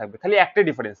সেম থাকবে, খালি একটা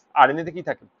ডিফারেন্স, আরএনএ তে কি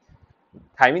থাকে,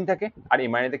 থাইমিন থাকে, আর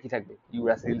এমআরএনএ তে কি থাকবে,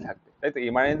 ইউরাসিল থাকবে, তাই তো,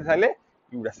 এমআরএনএ থাকলে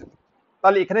ইউরাসিল।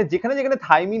 তাহলে এখানে যেখানে যেখানে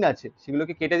থাইমিন আছে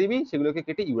সেগুলোকে কেটে দিবি, সেগুলোকে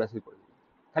কেটে ইউরাসিল করে দিবি,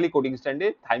 খালি কোডিং স্ট্যান্ডে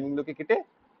থাইমিন গুলোকে কেটে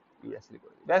ইউরাসিল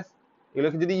করে দিবি, ব্যাস।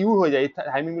 এগুলোকে যদি ইউ হয়ে যায়,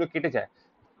 থাইমিন গুলো কেটে যায়,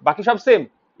 বাকি সব সেম,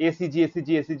 এসিজি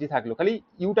এসিজি এসিজি থাকলো, খালি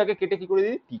ইউটাকে কেটে কি করে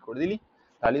দিলি, টি করে দিলি,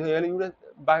 তাহলে হয়ে গেল ইউর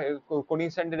কোডিং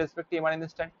স্ট্যান্ডের রেসপেক্টে এমআরএনএ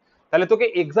স্ট্যান্ড। তাহলে তোকে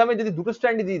এক্সামে যদি দুটো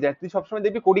স্ট্যান্ডই দিয়ে দেয়, তুই সবসময়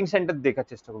দেখবি কোডিং স্ট্যান্ডার্ড দেখার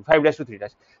চেষ্টা করবি 5 টু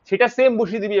 3 সেটা সেম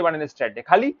বসিয়ে দিবি এমআরএনএ স্ট্যান্ডে,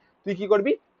 খালি তুই কি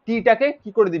করবি, টিটাকে কি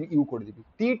করে দিবি, ইউ করে দিবি,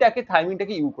 টিটাকে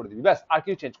থাইমিনটাকে ইউ করে দিবি, ব্যাস আর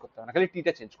কিছু চেঞ্জ করতে হবে না, খালি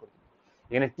টিটা চেঞ্জ করে দিবি।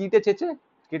 এখানে টিতে চেঁচে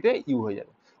কেটে ইউ হয়ে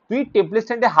যাবে। তুই টেমপ্লেট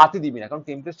স্ট্যান্ডে হাতই দিবি না, কারণ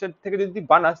টেমপ্লেট স্ট্যান্ড থেকে যদি তুই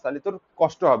বানাস তাহলে তোর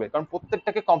কষ্ট হবে, কারণ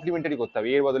প্রত্যেকটাকে কমপ্লিমেন্টারি করতে হবে,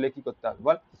 এর বদলে কি করতে হবে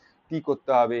বল, টি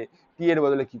করতে হবে, টি এর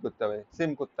বদলে কি করতে হবে, সেম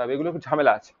করতে হবে, এগুলো একটু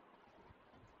ঝামেলা আছে।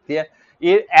 ঠিক আছে,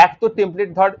 এর এক তো টেমপ্লেট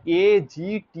ধর এ জি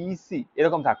টি সি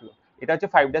এরকম থাকলো, এটা হচ্ছে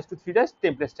 5 টু 3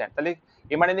 টেমপ্লেট স্ট্যান্ড, তাহলে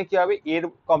এমআরএনএ কি হবে, এর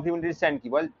কমপ্লিমেন্টারি স্ট্যান্ড কি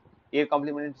বল, এর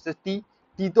কমপ্লিমেন্টারি স্ট্যান্ড টি,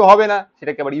 টি তো হবে না,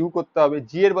 সেটাকে আবার ইউ করতে হবে,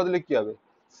 জি এর বদলে কি হবে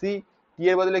সি, টি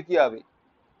এর বদলে কি হবে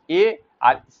এ,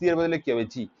 আর সি এর বদলে কি হবে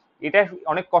জি। এটা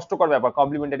অনেক কষ্টকর ব্যাপার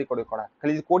কমপ্লিমেন্টারি করে করা,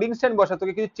 খালি কোডিং স্ট্যান্ড বসা,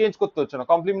 তোকে কিছু চেঞ্জ করতে হচ্ছে না,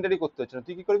 কমপ্লিমেন্টারি করতে হচ্ছে না,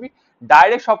 তুই কি করবি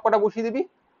ডাইরেক্ট সবকটা বসিয়ে দিবি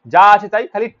যা আছে তাই,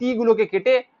 খালি টি গুলোকে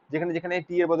কেটে যেখানে যেখানে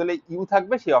টি এর বদলে ইউ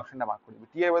থাকবে সেই অপশনটা মার্ক করবি,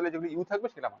 টি এর বদলে যেগুলো ইউ থাকবে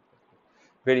সেটা মার্ক করবি।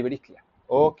 Very very clear.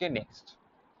 Okay next.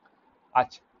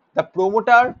 আচ্ছা, the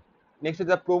promoter, next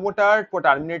the promoter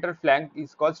terminator flank is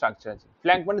called structural জিন।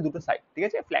 ফ্ল্যাঙ্ক মানে দুটো সাইড, ঠিক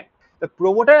আছে, flank. The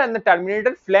promoter and the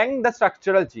terminator flank the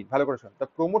structural জিন, ভালো করে শোন, the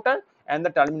promoter and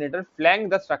the terminator flank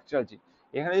the structural জিন।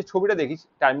 এখানে যে ছবিটা দেখিস,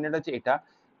 টার্মিনেটর হচ্ছে এটা,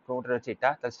 প্রোমোটার হচ্ছে এটা,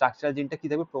 তার স্ট্রাকচারাল জিনটা কি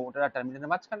থাকবে, প্রোমোটার আর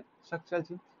টার্মিনেটরের মাঝখানে স্ট্রাকচারাল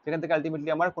জিন, যেখান থেকে আলটিমেটলি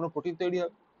আমার কোনো প্রোটিন তৈরি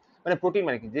হবে, মানে প্রোটিন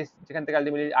মানে কি, যে যেখান থেকে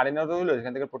আলটিমেটলি আরএনএ তৈরি হলো,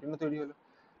 যেখান থেকে প্রোটিনও তৈরি হলো।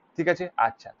 ঠিক আছে,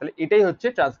 আচ্ছা, তাহলে এটাই হচ্ছে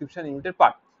ট্রান্সক্রিপশন ইউনিটের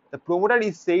part. The promoter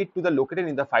is said to the located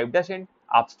in the 5' end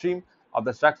upstream of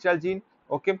the structural gene.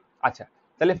 Okay, আচ্ছা,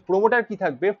 তাহলে প্রোমোটার কি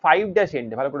থাকবে 5'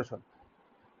 এন্ডে, ভালো করে শোন,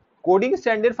 কোডিং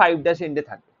স্ট্যান্ডের 5' এন্ডে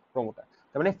থাকবে প্রোমোটার।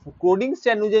 তার মানে কোডিং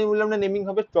স্ট্যান্ড অনুযায়ী বললাম না, নেমিং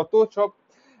হবে যত সব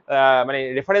মানে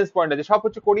রেফারেন্স পয়েন্ট আছে সব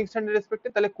হচ্ছে কোডিং স্ট্যান্ডের রেসপেক্টে,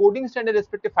 তাহলে কোডিং স্ট্যান্ডের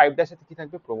রেসপেক্টে 5' সাথে কি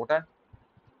থাকবে, প্রোমোটার।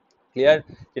 ক্লিয়ার,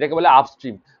 যেটাকে বলে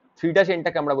আপস্ট্রিম, 3'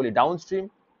 এন্ডটাকে আমরা বলি ডাউন স্ট্রিম,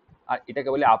 আর এটাকে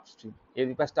বলে আপস্ট্রিম, এর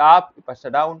পাশটা আপ এই পাশটা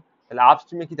ডাউন, তাহলে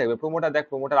আপস্ট্রিমে কি থাকবে, প্রোমোটার, দেখ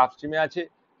প্রোমোটার আপস্ট্রিমে আছে।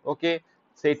 ওকে,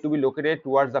 said to be located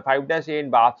towards the 5' end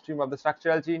বা upstream of the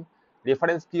structural gene.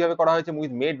 Reference কিভাবে করা হয়েছে,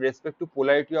 with made respect to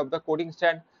polarity of the coding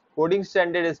strand, coding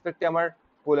স্ট্র্যান্ডের রেসপেক্টে আমার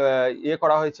ইয়ে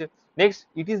করা হয়েছে। Next,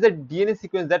 it is the DNA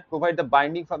sequence that provide the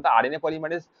binding from the RNA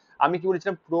polymerase. আমি কি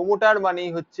বলেছিলাম, প্রোমোটার মানেই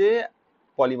হচ্ছে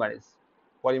পলিমারেজ,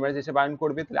 পলিমারেজ এসে বাউন্ড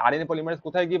করবে, তাহলে আরএনএ পলিমারেজ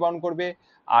কোথায় গিয়ে বাউন্ড করবে,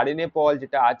 আরএনএ পল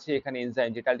যেটা আছে এখানে এনজাইম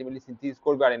যেটা আলটিমেটলি সিনথেসিস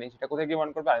করবে আরএনএ, সেটা কোথায় গিয়ে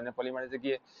বাউন্ড করবে, আরএনএ পলিমারেজে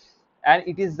গিয়ে। And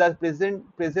it is the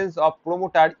presence of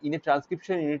promoter in a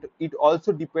transcription unit. It also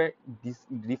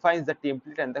defines the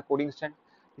template and the coding strand.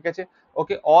 ঠিক আছে,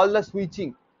 okay, all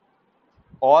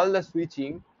the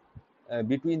switching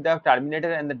between the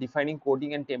terminator and the defining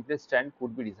coding and template strand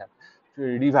could be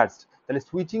reversed. তাহলে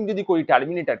switching যদি করি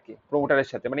টার্মিনেটরকে প্রোমোটারের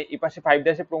সাথে, মানে এই পাশে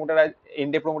 5' promoter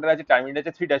এন্ডে প্রোমোটার আছে, টার্মিনেটর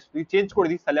আছে 3', তুই চেঞ্জ করে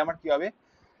দিস তাহলে আমার কি হবে,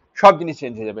 সব জিনিস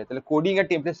চেঞ্জ হয়ে যাবে, তাহলে কোডিং আর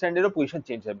টেমপ্লেট স্ট্যান্ডেরও পজিশন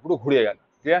চেঞ্জ হবে, পুরো ঘুরে গেল।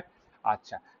 ক্লিয়ার,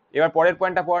 আচ্ছা, এবার পরের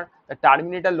পয়েন্টটা পর,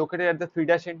 terminator located at the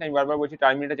 3' and, আমি বারবার বলছি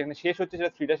টার্মিনেটর যেখানে শেষ হচ্ছে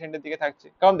সেটা 3' এন্ডের দিকে থাকছে,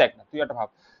 কারণ দেখ না তুই একটা ভাব,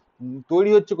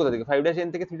 তৈরি হচ্ছে কোথা থেকে, 5'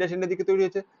 এন্ড থেকে 3' এন্ডের দিকে তৈরি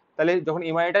হচ্ছে, তাহলে যখন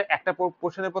এমআইটা একটা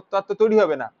পোর্শনের পর তো তৈরি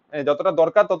হবে না, যতটা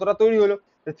দরকার ততটা তৈরি হলো,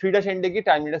 3' এন্ডে গিয়ে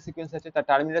টার্মিনেটর সিকোয়েন্স আছে, তার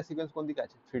টার্মিনেটর সিকোয়েন্স কোন দিকে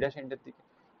আছে, 3' এন্ডের দিকে,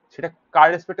 সেটা কার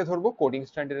রেসপেক্টে ধরবো, কোডিং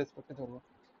স্ট্যান্ডের রেসপেক্টে ধরবো।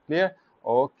 ক্লিয়ার,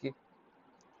 ওকে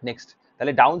নেক্সট,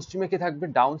 তাহলে ডাউন স্ট্রিমে কি থাকবে,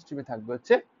 ডাউন স্ট্রিমে থাকবে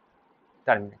হচ্ছে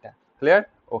terminator. Clear,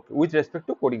 okay, with respect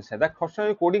to coding stand, দেখ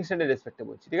সবসময় কোডিং স্ট্যান্ডের রেসপেক্টে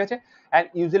বলছি, ঠিক আছে, and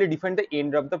usually define the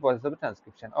end of the process of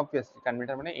transcription, obviously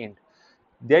terminator মানে এন্ড।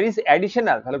 There is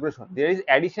additional, ভালো করে শোন, there is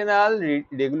additional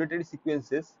regulatory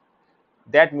sequences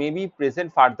that may be present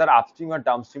further upstream or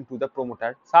downstream to the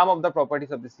promoter. Some of the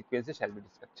properties of the sequences shall be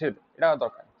discussed. এটা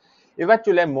দরকার। এবার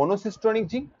চলে মনোসিস্টোনিক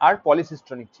জিন আর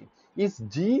পলিসিস্টোনিক জিন। Is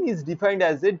gene is defined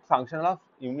as a functional of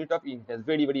unit of inheritance.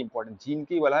 Very very important. Gene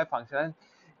কেই বলা হয় functional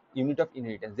unit of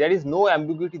inheritance. There is no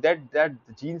ambiguity that the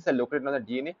genes are located on the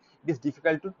DNA. It is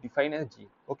difficult to define as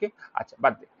gene. Okay, আচ্ছা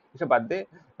বাদ দে, এসব বাদ দে।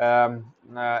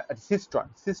 সিস্ট্রন,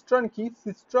 সিস্ট্রন কি,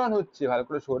 সিস্ট্রন হচ্ছে, ভালো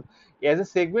করে শোন, as a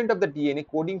segment of the DNA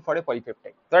coding for a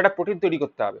polypeptide. তো একটা প্রোটিন তৈরি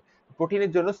করতে হবে,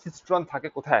 প্রোটিনের জন্য সিস্ট্রন থাকে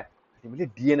কোথায়,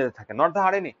 ডিএনএ তে থাকে, নট দ্য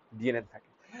আরএনএ, ডিএনএ তে থাকে।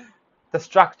 দ্য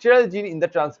স্ট্রাকচারাল জিন in the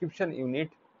transcription unit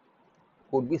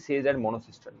could be said as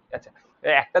monosystonic। আচ্ছা,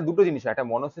 একটা দুটো জিনিস, একটা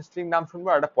মনোসিস্টনিক নাম শুনবো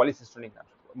আর একটা পলিসিস্টনিক নাম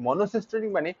শুনবো।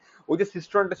 মনোসিস্টনিক মানে ওই যে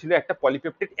সিস্টনটা ছিল একটা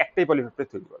পলিপেপটাইড, একটাই পলিপেপটাইড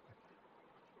তৈরি করবে,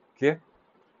 ক্লিয়ার,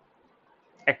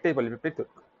 একটাই পলিপেপটাইড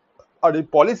তৈরি করবে। আর এই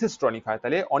পলিসিস্টনিক হয়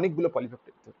তাহলে অনেকগুলো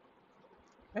পলিপেপটাইড তৈরি করবে,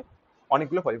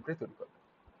 অনেকগুলো পলিপেপটাইড তৈরি করবে।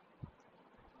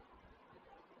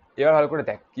 এবার ভালো করে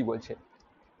দেখ কি বলছে,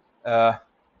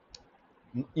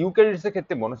 ইউক্যারিওটস এর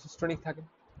ক্ষেত্রে মনোসিস্টনিক থাকে,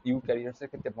 ইউক্যারিওটস এর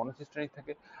ক্ষেত্রে মনোসিস্টনিক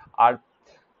থাকে, আর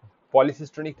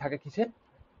পলিসিস্টনিক থাকে কিসে?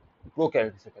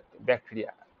 প্রোক্যারিওটিসের ক্ষেত্রে, ব্যাকটেরিয়া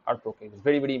আর প্রোক্যারিওটিস।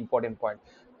 Very very important point.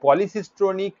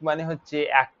 পলিসিস্ট্রনিক মানে হচ্ছে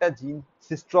একটা জিন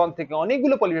সিস্ট্রন থেকে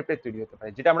অনেকগুলো পলিপেপটাইড তৈরি হতে পারে,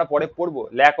 যেটা আমরা পরে পড়বো।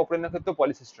 ল্যাক ওপেরনের ক্ষেত্রে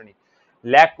পলিসিস্ট্রনিক।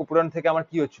 ল্যাক ওপেরন থেকে আমার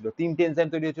কি হচ্ছিল, তিনটে এনজাইম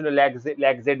তৈরি হচ্ছিল,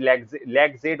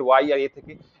 ল্যাক জেড ওয়াই আর এ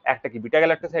থেকে। একটা কি বিটা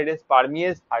গ্যালাক্টোসাইডেজ,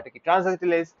 পারমিয়েজ, আর একটা কি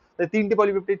ট্রান্সঅ্যাসিটিলেজ। তিনটে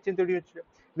পলিপেপটাইড চেইন তৈরি হচ্ছিল।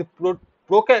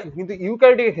 কিন্তু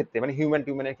ইউক্যারিওটিকের ক্ষেত্রে, মানে হিউম্যান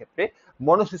টিউম্যানের ক্ষেত্রে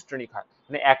মনোসিস্ট্রনিক হয়।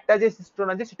 মানে একটা যে সিস্ট্রন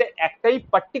আছে সেটা একটাই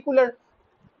পার্টিকুলার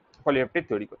পলিপেপটাইড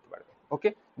তৈরি করতে পারবে। ওকে,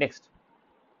 নেক্সট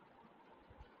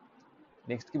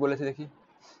নেক্সট কি বলেছে দেখি।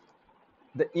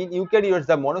 In eukaryotes,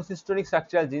 the monocystric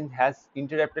structural gene has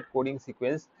interrupted coding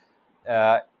sequence.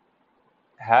 Uh,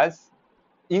 has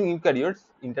in eukaryotes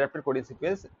interrupted coding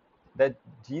sequence. The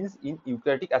genes in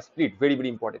eukaryotic are split. Very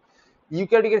very important.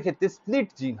 ইউক্যারিওটিকের ক্ষেত্রে স্প্লিট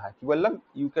জিন হয়। কি বললাম?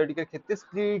 ইউক্যারিওটিকের ক্ষেত্রে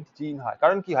স্প্লিট জিন হয়।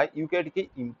 কারণ কি হয়? ইউক্যারিওটিকে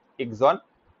এক্সন,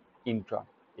 ইন্ট্রন,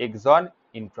 এক্সন,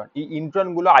 ইন্ট্রন। এই ইন্ট্রন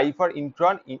গুলো আই ফর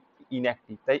ইন্ট্রন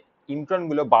ইনঅ্যাক্টিভ, তাই ইন্ট্রন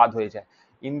গুলো বাদ হয়ে যায়।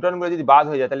 ইন্ট্রন গুলো যদি বাদ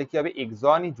হয়ে যায় তাহলে কি হবে?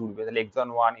 এক্সনই জুড়বে, তাহলে এক্সন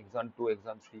 1, এক্সন 2,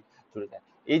 এক্সন 3 জুড়ে যায়।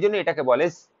 এই জন্য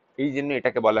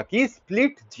এটাকে বলা কি?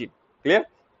 স্প্লিট জিন। ক্লিয়ার?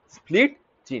 স্প্লিট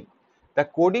জিন। The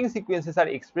coding sequences are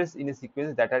expressed in a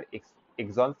sequence that are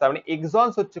exons। তার মানে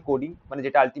exons হচ্ছে কোডিং, মানে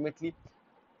যেটা আলটিমেটলি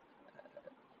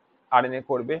আরএনএ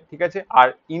করবে, ঠিক আছে। আর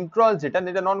ইন্ট্রনস যেটা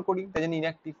নন কোডিং, তাই জন্য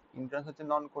ইনঅ্যাক্টিভ। ইন্ট্রনস হচ্ছে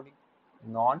নন কোডিং,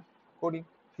 নন কোডিং।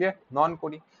 ক্লিয়ার? নন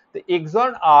কোডিং। তো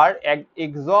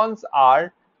exons are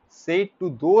said to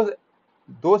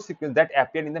those sequences that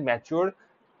appear in the mature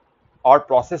or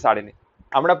process RNA।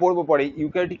 আমরা পড়বো পরে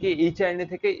ইউক্যারিওটিকে এইচআরএনএ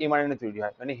থেকে এমআরএনএ তৈরি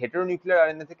হয়, মানে হেটেরোনিউক্লিয়ার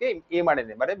আরএনএ থেকে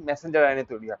এমআরএনএ মানে মেসেঞ্জার আরএনএ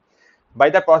তৈরি হয় by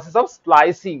the process of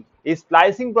splicing. এই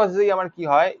স্প্লাইসিং প্রসেসেই আমার কি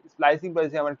হয়?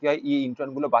 এই ইন্ট্রন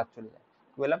গুলো বাদ চলে যায়।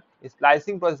 কি বললাম? এই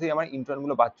স্প্লাইসিং প্রসেসেই আমার ইন্ট্রন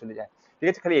গুলো বাদ চলে যায়, ঠিক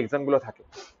আছে, খালি এক্সন গুলো থাকে।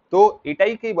 তো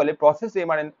এটাইকেই বলে প্রসেস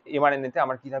এমআরএনএ তে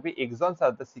আমার কি হবে? Exons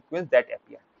are the sequence that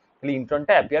appear. খালি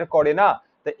ইন্ট্রনটা অ্যাপিয়ার করে না,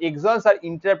 the exons R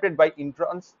interrupted by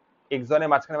introns. এক্সনের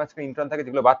মাঝখানে ইন্ট্রন থাকে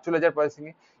যেগুলো বাদ চলে যায় processing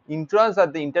A. Introns are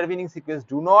the ইন্টারভিনিং sequence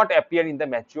do not appear in the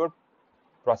mature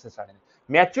process RNA.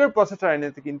 Mature process RNA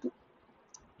তে কিন্তু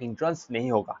इंट्रॉन्स नहीं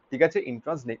होगा, ठीक है,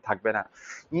 इंट्रॉन्स नहीं থাকবে না।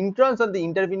 इंट्रॉन्स ऑन द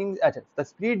इंटरवेनिंग, अच्छा, the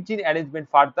split gene arrangement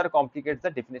further complicates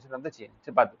the definition of the gene।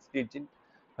 সে বাদ, split gene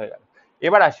হয়ে গেল।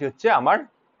 এবার আসি হচ্ছে আমার,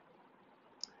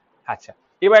 আচ্ছা,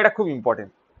 এবার এটা খুব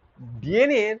ইম্পর্টেন্ট।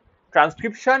 ডিএনএ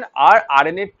ট্রান্সক্রিপশন আর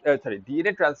আরএনএ, সরি,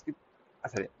 ডিএনএ ট্রান্সক্রিপ,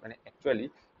 সরি, মানে actually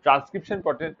transcription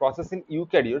process in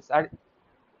eukaryotes R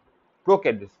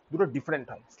prokaryotes দুটো ডিফারেন্ট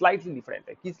হয়, স্লাইটলি ডিফারেন্ট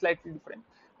হয়। কি স্লাইটলি ডিফারেন্ট?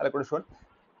 তাহলে করে শোন।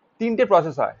 তিনটে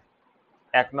প্রসেস হয়,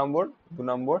 1 নম্বর, 2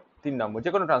 নম্বর, 3 নম্বর,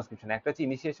 যে কোনো ট্রান্সক্রিপশন। একটা হচ্ছে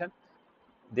ইনিশিয়েশন,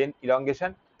 দেন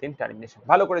ইলংগেশন, দেন টার্মিনেশন।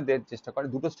 ভালো করে দেখার চেষ্টা করে,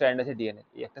 দুটো স্ট্র্যান্ড আছে ডিএনএ,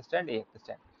 এই একটা স্ট্র্যান্ড, এই একটা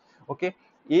স্ট্র্যান্ড। ওকে,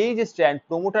 এই যে স্ট্র্যান্ড,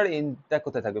 প্রোমোটার এন্ডটা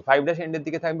কোথায় থাকবে? 5' এন্ডের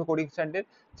দিকে থাকবে কোডিং স্ট্র্যান্ডের,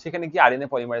 সেখানে কি আরএনএ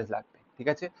পলিমারেজ লাগবে, ঠিক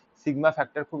আছে। সিগমা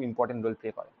ফ্যাক্টর খুব ইম্পর্টেন্ট রোল প্লে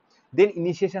করে। দেন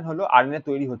ইনিশিয়েশন হলো আরএনএ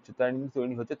তৈরি হচ্ছে,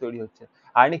 তৈরি হচ্ছে।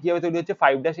 আরএনএ কিভাবে তৈরি হচ্ছে?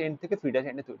 5' এন্ড থেকে 3'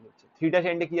 এন্ডে তৈরি হচ্ছে। 3'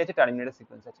 এন্ডে কি আছে? টার্মিনেটর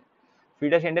সিকোয়েন্স আছে।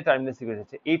 3' এন্ডে টার্মিনেট সিকোয়েন্স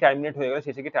আছে। এই টার্মিনেট হয়ে গেল,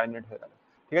 শেষে গিয়ে টার্মিনেট হয়ে গেল,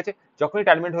 ঠিক আছে। যখনই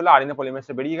টার্মিনেট হলো আরএনএ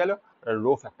পলিমারেজটা বেরিয়ে গেল,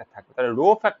 রো ফ্যাক্টর থাকবে। তাহলে রো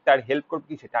ফ্যাক্টর হেল্প করবে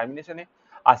কিসে? টার্মিনেশনে।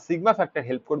 আর সিগমা ফ্যাক্টর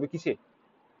হেল্প করবে কিসে?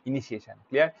 ইনিশিয়েশন।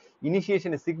 ক্লিয়ার?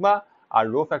 ইনিশিয়েশনে সিগমা, আর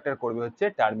রো ফ্যাক্টর করবে হচ্ছে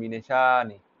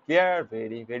টার্মিনেশনে। ক্লিয়ার?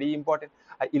 Very very important.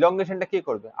 আর ইলংগেশনটা কে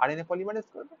করবে? আরএনএ পলিমারেজ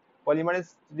করবে। পলিমারেজ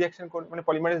রিঅ্যাকশন করবে, মানে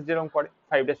পলিমারেজ যেরকম করে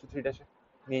 5' টু 3'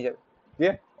 নিয়ে যাবে।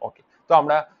 ক্লিয়ার? ওকে, তো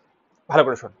আমরা ভালো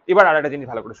করে শোন। এবার আরেকটা জিনিস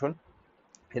ভালো করে শোন,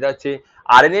 সেটা হচ্ছে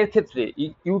আরএনএ এর ক্ষেত্রে,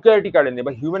 ইউক্যারিওটিক আরএনএ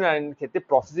বা হিউম্যান আরএনএ এর ক্ষেত্রে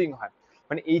প্রসেসিং হয়,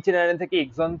 মানে এইচএনআরএনএ থেকে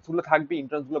এক্সনস গুলো থাকবে,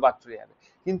 ইন্ট্রনস গুলো বাদ চলে যাবে।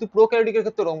 কিন্তু প্রোক্যারিওটিক এর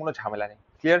ক্ষেত্রে ওরকম কোনো ঝামেলা নেই।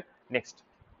 ক্লিয়ার?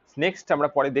 নেক্সট আমরা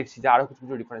পরে দেখছি যে আরো কিছু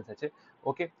কিছু ডিফারেন্স আছে।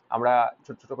 ওকে, আমরা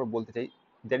ছোট ছোট করে বলতে চাই।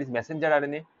 That is Messenger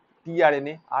RNA,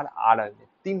 tRNA R rRNA.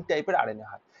 3 টাইপের আরএনএ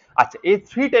হয়। আচ্ছা, এই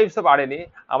 3 টাইপস অফ আরএনএ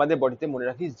আমাদের বডিতে মনে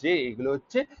রাখিস যে এগুলো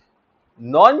হচ্ছে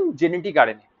নন জেনেটিক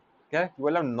আরএনএ। কি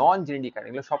বললাম? নন জেনেটিক আরএনএ।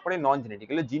 এগুলো সবকটাই নন জেনেটিক।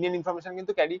 এগুলো জিনের ইনফরমেশন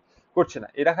কিন্তু ক্যারি করছে না,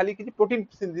 এরা খালি কিছু প্রোটিন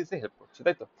সিনথেসিসে হেল্প করছে,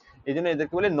 তাই তো। এই জন্য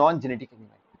এদেরকে বলে নন জেনেটিক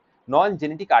এনিম্যাল, নন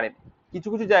জেনেটিক আরএনএ। কিছু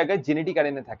কিছু জায়গায় জেনেটিক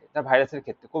আরএনএ থাকে, তার ভাইরাসের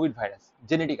ক্ষেত্রে, Covid virus,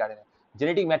 genetic RNA,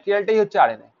 genetic ম্যাটেরিয়ালটাই হচ্ছে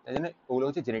আরএনএ, তাই জন্য ওগুলো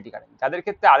হচ্ছে জেনেটিক আরএনএ। যাদের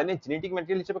ক্ষেত্রে আরএনএ জেনেটিক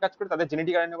ম্যাটেরিয়াল হিসেবে কাজ করে তাদের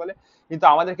জেনেটিক আরএনএ বলে। কিন্তু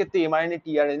আমাদের ক্ষেত্রে mRNA,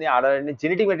 tRNA, rRNA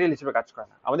genetic material হিসেবে কাজ করে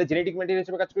না, আমাদের জেনেটিক ম্যাটেরিয়াল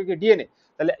হিসেবে কাজ করে কি? ডিএনএ।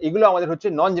 তাহলে এগুলো আমাদের হচ্ছে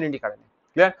নন genetic RNA.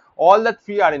 Clear? All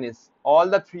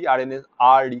the three RNAs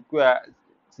are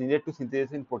needed to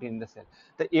synthesize in protein in the cell.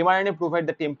 The mRNA provide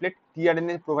the template,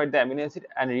 tRNA provide the amino acid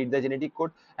and read the genetic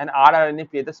code, and rRNA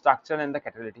play the structure and the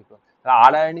catalytic role.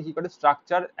 rRNA কি করে?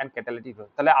 structure and catalytic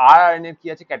role. তাহলে rRNA কি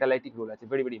আছে? catalytic role আছে।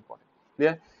 very very important.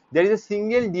 Clear? There is a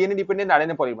single DNA dependent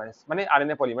RNA polymerase, মানে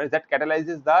RNA polymerase that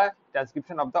catalyzes the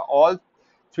transcription of the all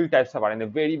 3 types of RNA.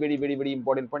 Very very very very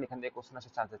important point, এখান থেকে question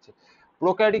আসার chance আছে।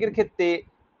 প্রোক্যারিওটিকের ক্ষেত্রে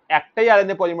একটাই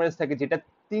RNA polymerase থাকে যেটা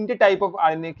 3টে টাইপ অফ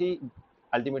আরএনএ কি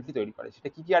আলটিমেটলি তৈরি করে। সেটা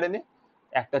কি কি আরএনএ?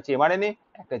 একটা হচ্ছে এমআরএনএ,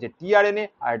 একটা হচ্ছে টিআরএনএ,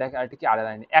 আর একটা কি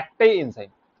আরএনএ। একটাই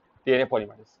enzyme DNA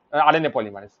polymerase, RNA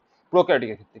polymerase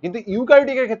প্রোক্যারিওটিকের ক্ষেত্রে। কিন্তু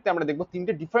ইউক্যারিওটিকের ক্ষেত্রে আমরা দেখবো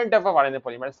 3টে different type of RNA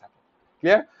polymerase থাকে।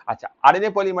 ক্লিয়ার? আচ্ছা, RNA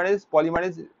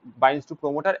polymerase binds to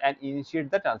promoter and initiate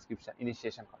the transcription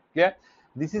initiation করে। Clear?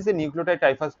 This is a nucleotide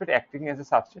triphosphate acting as a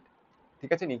substrate,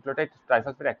 ঠিক আছে? Nucleotide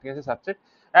triphosphate acting as a substrate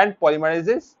and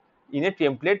পলিমারাইজেস in a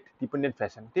template dependent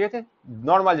fashion, ঠিক আছে?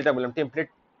 Normal যেটা বললাম template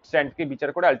স্ট্র্যান্ডকে বিচার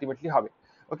করে ultimately হবে।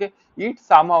 ওকে, ইট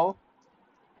সামহাউ,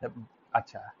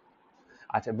 আচ্ছা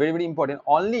আচ্ছা, ভেরি ভেরি ইম্পর্টেন্ট,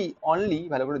 অনলি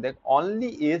ভালো করে দেখ, only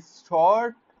a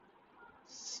short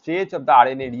stretch of the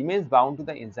RNA remains bound to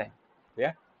the enzyme.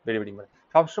 Clear? Very very important.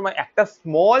 সবসময় একটা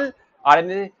স্মল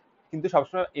আরএনএ কিন্তু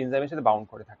সবসময় এনজাইমের সাথে বাউন্ড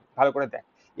করে থাকে। ভালো করে দেখ,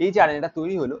 এই যে আরএনএটা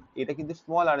তৈরি হলো এটা কিন্তু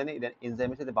স্মল আরএনএ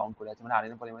এনজাইমের সাথে বাউন্ড করে আছে, মানে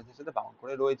আরএনএ পলিমারেজের সাথে বাউন্ড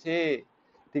করে রয়েছে,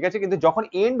 ঠিক আছে? কিন্তু যখন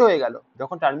এন্ড হয়ে গেল,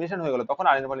 যখন টার্মিনেশন হয়ে গেল, তখন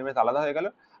আরএনএ পলিমারেজ আলাদা হয়ে গেল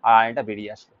আর আরএনএটা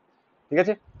বেরিয়ে আসলো, ঠিক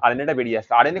আছে? আরএনএটা বেরিয়ে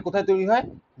আসলো। আরএনএ কোথায় তৈরি হয়?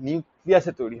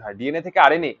 নিউক্লিয়াসে তৈরি হয়। ডিএনএ থেকে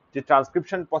আরএনএ যে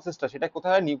ট্রান্সক্রিপশন প্রসেসটা সেটা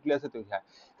কোথায় হয়? নিউক্লিয়াসে তৈরি হয়।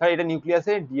 তাহলে এটা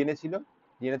নিউক্লিয়াসে ডিএনএ ছিল,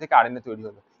 ডিএনএ থেকে আরএনএ তৈরি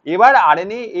হলো। এবার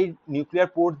আরএনএ এই নিউক্লিয়ার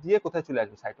পোর্ট দিয়ে কোথায় চলে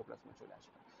আসবে? সাইটোপ্লাজমে চলে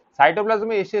আসবে।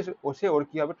 সাইটোপ্লাজমে এসে ওর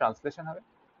কি হবে? ট্রান্সলেশন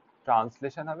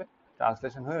হবে,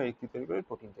 ট্রান্সলেশন হয়ে কি তৈরি করবে?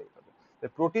 প্রোটিন তৈরি করবে।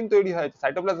 প্রোটিন তৈরি হয়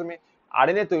সাইটোপ্লাজমে,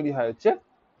 আরএনএ তৈরি হয় হচ্ছে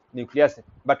নিউক্লিয়াসে,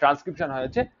 বা ট্রান্সক্রিপশন হয়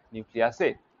হচ্ছে নিউক্লিয়াসে।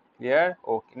 ক্লিয়ার?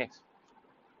 ওকে,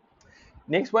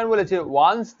 নেক্সট পয়েন্ট বলেছে,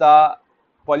 once the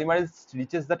polymerase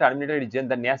reaches the terminator reason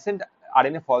the nascent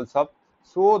RNA false of,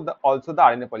 so also the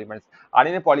RNA polymerase.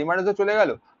 RNA পলিমারেজও চলে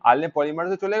গেল,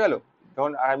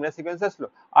 যখন আরএনএ সিকোয়েন্স আসলো,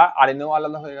 আর আরএনএও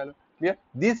আলাদা হয়ে গেল। Clear?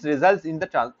 This results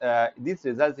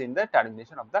in the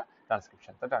termination of the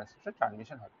transcription. The transcription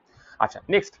termination হবে। আচ্ছা,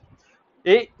 next,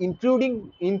 a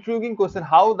intriguing question,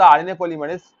 how the RNA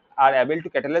polymerase are able to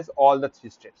catalyze all the 3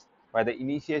 steps by the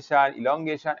initiation,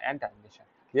 elongation and termination.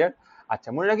 Clear? আচ্ছা,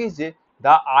 মনে রাখিস যে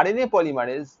the RNA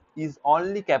polymerase is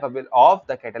only capable of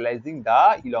the catalyzing the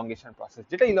elongation process,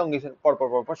 যেটা elongation পর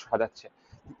সাজাচ্ছে।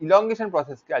 elongation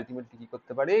process কে ultimately কি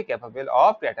করতে পারে? capable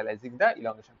of catalyzing the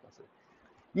elongation process.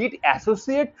 It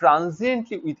associate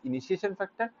transiently with initiation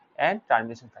factor and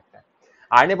termination factor.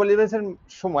 RNA পলিমারেজের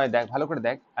সময় দেখ, ভালো করে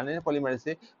দেখ, আরএনএ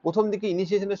পলিমারেজে প্রথম দিকে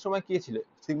ইনিশিয়েশনের সময় কি ছিল?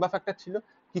 সিগমা ফ্যাক্টর ছিল,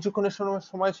 কিছুক্ষণের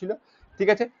সময় ছিল, ঠিক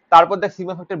আছে? তারপর দেখ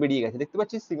সিগমা ফ্যাক্টর বেরিয়ে গেছে, দেখতে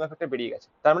পাচ্ছিস সিগমা ফ্যাক্টর বেরিয়ে গেছে।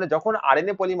 তার মানে যখন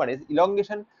আরএনএ পলিমারেজ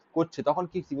ইলংগেশন করছে তখন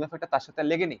কি সিগমা ফ্যাক্টর তার সাথে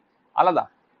লেগে নেই, আলাদা,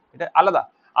 এটা আলাদা।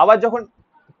 আবার যখন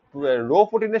রো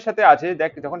প্রোটিনের সাথে আছে,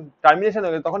 দেখ যখন টার্মিনেশন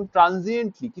হয়ে গেছে তখন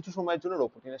ট্রানজিয়েন্টলি কিছু সময়ের জন্য রো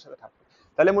প্রোটিনের সাথে থাকবে।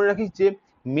 তাহলে মনে রাখিস যে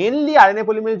মেনলি আরএনএ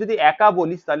পলিমারেজ যদি একা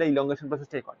বলিস তাহলে ইলংগেশন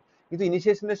প্রসেসটাই করে, কিন্তু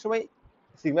ইনিশিয়েশনের সময়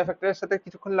সিগমা ফ্যাক্টরের সাথে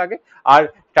কিছুক্ষণ লাগে, আর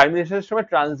টার্মিনেশনের সময়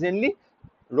ট্রানজিয়েন্টলি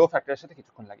রো ফ্যাক্টরের সাথে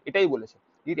কিছুক্ষণ লাগে, এটাই বলেছে।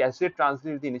 ইট associate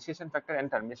transient with initiation factor and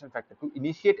termination factor to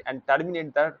initiate and terminate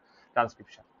the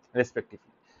transcription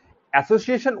respectively.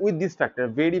 Association with this factor,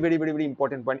 very very very very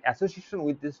important point, association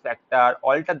with this factor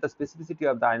alter the specificity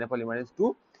of the RNA polymerase to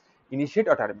initiate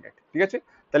or terminate, ঠিক আছে?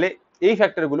 তাহলে এই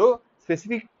factor গুলো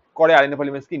specific করে RNA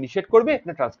পলিমারেজকে initiate করবে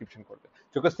না transcription করবে।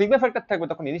 যখন সিগমা ফ্যাক্টর থাকবে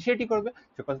তখন ইনিশিয়েটই করবে,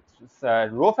 যখন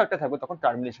রো ফ্যাক্টর থাকবে তখন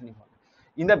টার্মিনেশনই হবে।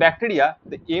 In the bacteria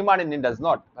the mRNA does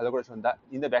not, ভালো করে শুন,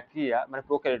 ইন দ্য ব্যাকটেরিয়া মানে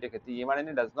প্রোক্যারিওটের ক্ষেত্রে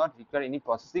mRNA does not require any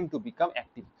processing to become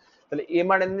active. তাহলে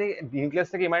এমআরএনএ নিউক্লিয়াস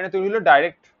থেকে এমআরএনএ তৈরি হলো,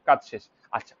 ডাইরেক্ট কাজ শেষ।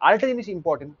 আচ্ছা, আরেকটা জিনিস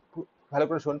ইম্পর্টেন্ট, ভালো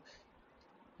করে শোন,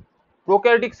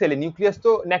 প্রোক্যারিওটিক সেলে নিউক্লিয়াস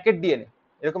তো ন্যাকেড ডিএনএ,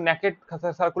 এরকম ন্যাকেড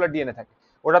সার্কুলার ডিএনএ থাকে,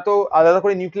 ওটা তো আলাদা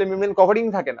করে নিউক্লিয়ার মেমব্রেন কভারিং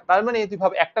থাকে না। তার মানে তুই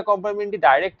ভাব একটা কম্পার্টমেন্টই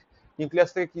ডাইরেক্ট নিউক্লিয়াস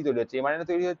থেকে কি তৈরি হচ্ছে? এমআরএনএ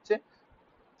তৈরি হচ্ছে,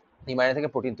 এমআরএনএ থেকে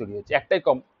প্রোটিন তৈরি হচ্ছে,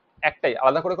 একটাই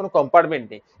আলাদা করে কোনো কম্পার্টমেন্ট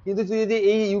নেই। কিন্তু তুই যদি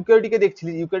এই ইউক্যারিওটিকে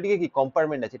দেখছিলি, ইউক্যারিওটিকে কি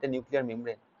কম্পার্টমেন্ট আছে, এটা নিউক্লিয়ার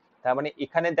মেমব্রেন। তার মানে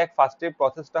এখানে দেখ ফার্স্টে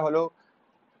প্রসেসটা হলো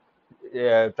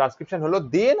ট্রান্সক্রিপশন হলো,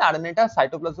 দেন আরএনএটা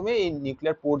সাইটোপ্লাজমে এই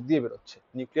নিউক্লিয়ার পোর্ট দিয়ে বেরোচ্ছে,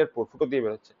 নিউক্লিয়ার পোর্ট ফুটো দিয়ে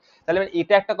বেরোচ্ছে। তাহলে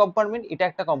এটা একটা কম্পার্টমেন্ট, এটা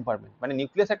একটা কম্পার্টমেন্ট, মানে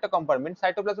নিউক্লিয়াস একটা কম্পার্টমেন্ট,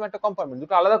 সাইটোপ্লাজম একটা কম্পার্টমেন্ট,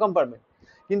 দুটো আলাদা কম্পার্টমেন্ট।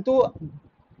 কিন্তু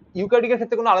ইউক্যারিওটিকের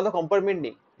ক্ষেত্রে কোনো আলাদা কম্পার্টমেন্ট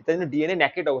নেই, এটার জন্য ডিএনএ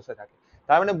ন্যাকেড অবস্থায় থাকে।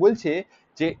 তার মানে বলছে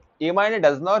যে mRNA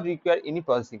does not require any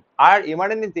processing, R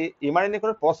mRNA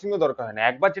কোনো প্রসেসিংও দরকার হয় না,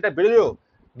 একবার যেটা বেরোলো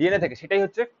ডিএনএ থেকে সেটাই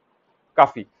হচ্ছে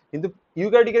কাফি। কিন্তু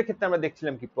ইউক্যারিওটিকের ক্ষেত্রে আমরা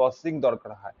দেখছিলাম কি প্রসেসিং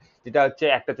দরকার হয়, যেটা হচ্ছে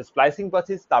একটা হচ্ছে স্প্লাইসিং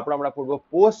প্রসেস, তারপর আমরা পড়বো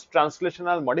পোস্ট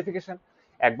ট্রান্সলেশনাল মডিফিকেশন।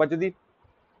 একবার যদি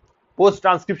post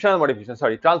transcriptional modification,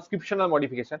 transcriptional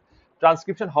modification,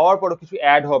 transcription হওয়ার পরও কিছু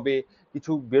অ্যাড হবে,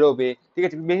 কিছু বেরোবে, ঠিক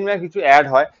আছে, বেশিরভাগ কিছু অ্যাড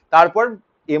হয়, তারপর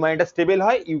এমআরএনএটা স্টেবল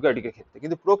হয় ইউক্যারিওটিকের ক্ষেত্রে।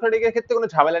 কিন্তু প্রোক্যারিওটিকের ক্ষেত্রে কোনো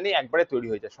ঝামেলা নেই, একবারে তৈরি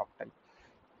হয়ে যায় সবটাই।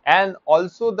 and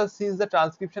also the since the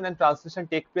transcription and translation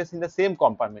take place in the same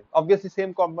compartment, obviously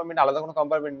same compartment, আলাদা কোনো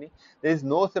compartment নেই, there is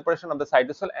no separation of the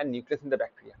cytosol and nucleus in the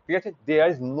bacteria, ঠিক আছে, there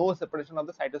is no separation of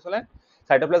the cytosol and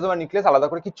cytoplasm and nucleus, আলাদা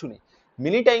করে কিচ্ছু নেই।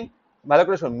 many time, ভালো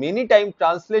করে শোন, many time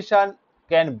translation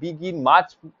can begin much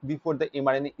before the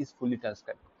mRNA is fully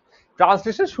transcribed,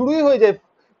 translation শুরুই হয়ে যায়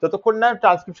যতক্ষণ না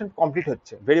ট্রান্সক্রিপশন কমপ্লিট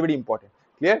হচ্ছে, ভেরি ভেরি ইম্পর্টেন্ট,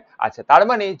 ক্লিয়ার। আচ্ছা, তার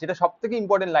মানে যেটা সব থেকে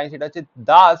ইম্পর্টেন্ট লাইন সেটা হচ্ছে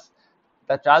Das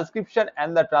the transcription and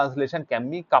the translation can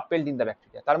be coupled in the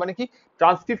bacteria, তার মানে কি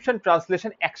ট্রান্সক্রিপশন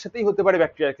ট্রান্সলেশন একসাথেই হতে পারে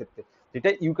ব্যাকটেরিয়ার ক্ষেত্রে, যেটা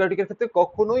ইউক্যারিওটিকের ক্ষেত্রে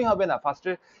কখনোই হবে না।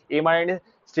 ফার্স্টে এমআরএনএ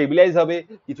স্টেবিলাইজ হবে,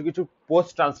 কিছু কিছু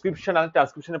পোস্ট ট্রান্সক্রিপশনাল,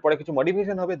 ট্রান্সক্রিপশনের পরে কিছু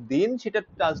মডিফিকেশন হবে, দেন সেটা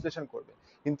ট্রান্সলেশন করবে,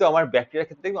 কিন্তু আমার ব্যাকটেরিয়ার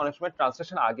ক্ষেত্রে অনেক সময়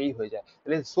ট্রান্সলেশন আগেই হয়ে যায়।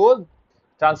 তাহলে so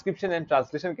transcription and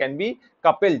translation can be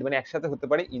coupled, মানে একসাথে হতে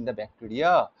পারে in the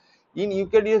bacteria. In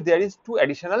eukaryotes there is two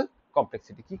additional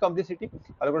complexity, কি কমপ্লেক্সিটি,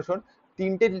 ভালো করে শোন,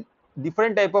 তিনটে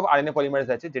different type of RNA polymerase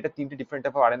আছে, যেটা তিনটে ডিফারেন্ট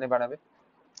টাইপ অফ আরএনএ বানাবে,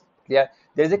 clear.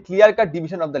 There is a clear cut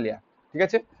division of the layer, ঠিক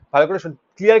আছে, ভালো করে শোন,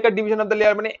 clear cut division of the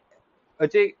layer মানে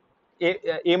হচ্ছে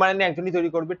এমআরএনএ একজনই তৈরি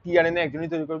করবে, টিআরএনএ একজনই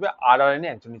তৈরি করবে, আরআরএনএ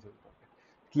একজনই তৈরি করবে,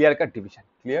 clear cut division,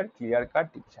 clear cut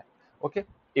division, ওকে।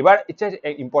 এবার এটা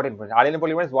ইম্পর্টেন্ট পয়েন্ট, আরএনএ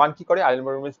পলিমারেজ 1 কি করে, আরএনএ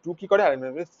পলিমারেজ 2 কি করে, আরএনএ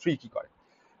পলিমারেজ 3 কি করে,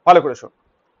 ভালো করে শোন।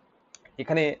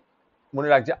 এখানে মনে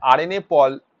রাখছে আরএনএ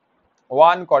পল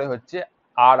 1 করে হচ্ছে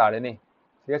আরআরএনএ,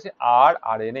 ঠিক আছে,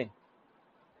 আরআরএনএ,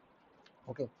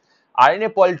 ওকে। আরএনএ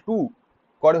পল 2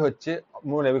 করে হচ্ছে,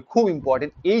 মনে রাখবে খুব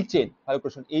ইম্পর্টেন্ট, এইচএন, ভালো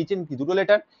করে শোন, এইচএন কি, দুটো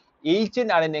লেটার, এইচএন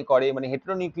আরএনএ করে, মানে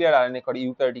হেটেরোনিউক্লিয়ার আরএনএ করে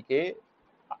ইউক্যারিওটিকে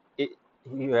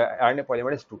আরএনএ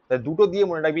পলিমারেজ 2, তাই দুটো দিয়ে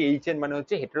মনে রাখবি, এইচএন মানে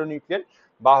হচ্ছে হেটেরোনিউক্লিয়ার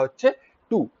বা হচ্ছে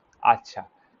 2। আচ্ছা,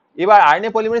 এবার আরএনএ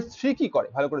পলিমারেজ 3 কি করে,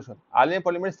 ভালো করে শোন, আরএনএ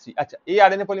পলিমারেজ 3, আচ্ছা এই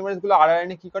আরএনএ পলিমারেজ গুলো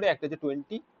আরআরএনএ কি করে, একটা হচ্ছে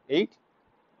 28,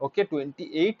 ওকে,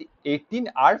 28 18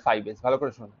 আর 5s, ভালো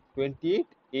করে শোন, 28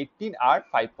 18 আর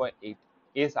 5.8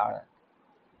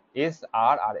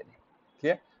 এসআরআরএনএ,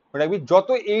 ক্লিয়ার, মনে রাখবি যত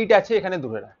 8 আছে এখানে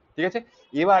ধরে রাখ, ঠিক আছে।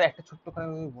 এবার একটা ছোট্ট করে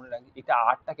মনে রাখবি, এটা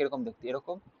আরটা কিরকম দেখতে,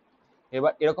 এরকম,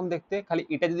 এবার এরকম দেখতে, খালি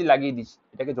এটা যদি লাগিয়ে দিস,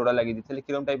 এটাকে জোড়া লাগিয়ে দিস, তাহলে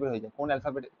কিরকম টাইপের হয়ে যায়, কোন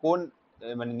অ্যালফাবেট, কোন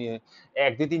মানে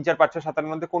 1 2 3 4 5 6 7 এর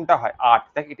মধ্যে কোনটা হয়, 8,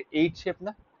 দেখ এটা 8 শেপ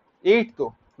না, 8 তো,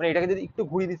 মানে এটাকে যদি একটু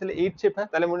ঘুরিয়ে দিস তাহলে 8 শেপ হয়,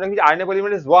 তাহলে মনে রাখবি আরএনএ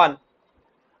পলিমারেজ 1,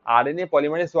 আরএনএ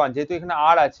পলিমারেজ 1, যেহেতু এখানে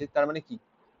আর আছে তার মানে কি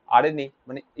আরএনএ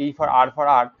মানে এই ফর আর,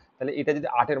 তাহলে এটা যদি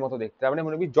 8 এর মতো দেখতে, তার মানে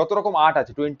মনে রাখবি যত রকম 8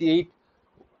 আছে 28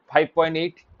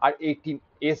 5.8 আর 18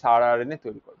 এসআরআরএনএ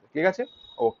তৈরি করবে, ঠিক আছে,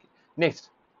 ওকে। নেক্সট,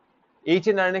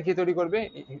 এইচএন আরএনএ কি তৈরি করবে,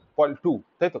 পল 2,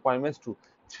 তাই তো, পলিমারেজ 2।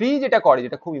 3 যেটা করে,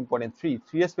 যেটা খুব ইম্পর্টেন্ট,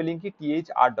 3 এর স্পেলিং কি,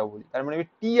 টিএইচআরডব্লিউ, তার মানে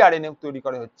টিআরএনএ তৈরি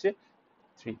করে হচ্ছে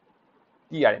 3,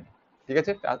 টিআরএনএ, ঠিক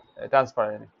আছে, ট্রান্সফার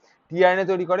আরএনএ। টিআরএনএ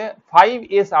তৈরি করে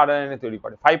 5s আরএনএ তৈরি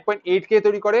করে, 5.8 কে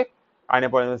তৈরি করে আরএনএ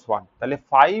পলিমারেজ 1, তাহলে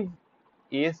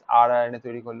 5s আরএনএ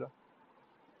তৈরি করলো,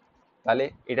 তাহলে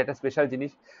এটা একটা স্পেশাল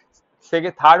জিনিস।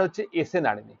 সেকেন্ড, থার্ড হচ্ছে এসএন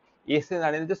আরএনএ, এসএন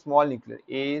আরএনএ হচ্ছে small nuclear,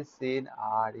 SN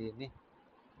RNA,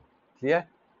 clear,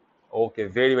 ওকে,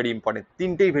 ভেরি ভেরি ইম্পর্টেন্ট,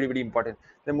 তিনটেই ভেরি ভেরি ইম্পর্টেন্ট।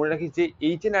 মনে রাখিস যে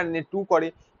এইচএন আরএনএ 2 করে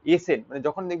এসএন, মানে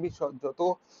যখন দেখবি যত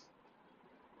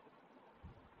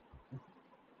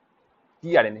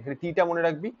টিআরএনএ, এখানে টিটা মনে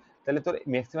রাখবি, তাহলে তোর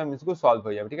ম্যাক্সিমাম মিসগুলো সলভ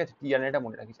হয়ে যাবে, ঠিক আছে, টিআরএনএটা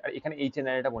মনে রাখিস, আর এখানে এইচএন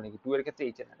আরএনএটা মনে রাখবি, 2 এর ক্ষেত্রে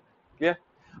এইচএন আরএনএ, ক্লিয়ার,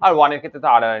 আর 1 এর ক্ষেত্রে তো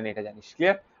আরআরএনএ, এটা জানিস,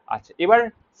 ক্লিয়ার। আচ্ছা, এবার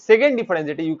সেকেন্ড ডিফারেন্স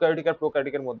যেটা ইউক্যারিওটিক আর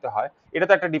প্রোক্যারিওটিকের মধ্যে হয়, এটা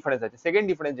তো একটা ডিফারেন্স আছে, সেকেন্ড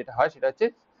ডিফারেন্স যেটা হয় সেটা হচ্ছে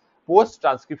পোস্ট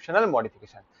ট্রান্সক্রিপশনাল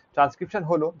মডিফিকেশন। ট্রান্সক্রিপশন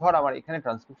হলো, ধর আমার এখানে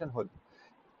ট্রান্সক্রিপশন হলো,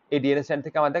 এই ডিএনএ স্ট্র্যান্ড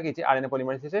থেকে আমার দেখেছি আরএনএ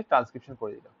পলিমারেজ এসে ট্রান্সক্রিপশন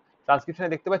করে দিল, ট্রান্সক্রিপশনে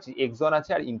দেখতে পাচ্ছি এক্সন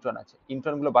আছে আর ইন্ট্রন আছে,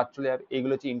 ইন্ট্রন গুলো বাদ চলে যাবে,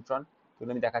 এইগুলো হচ্ছে ইন্ট্রন,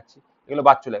 যেগুলো আমি দেখাচ্ছি, এগুলো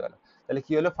বাদ চলে গেল, তাহলে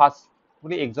কি হলো, ফার্স্ট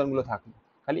গুলি এক্সন গুলো থাকলো,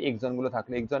 খালি এক্সন গুলো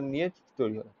থাকলো, এক্সন নিয়ে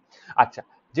তৈরি হলো। আচ্ছা,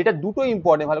 যেটা দুটো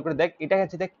ইম্পর্টেন্ট, ভালো করে দেখ, এটা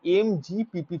হচ্ছে দেখ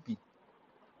এমজিপিপিপি,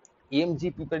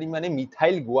 এমজিপিপি মানে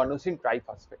মিথাইল গুয়ানোসিন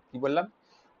ট্রাইফসফেট, কি বললাম,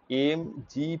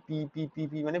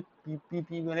 এমজিপিপিপি মানে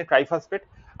পিপিপি মানে ট্রাইফসফেট।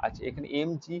 আচ্ছা, এখানে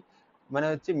এমজি মানে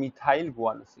হচ্ছে মিথাইল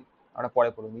গুয়ানোসিন, আমরা পরে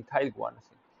পড়বো মিথাইল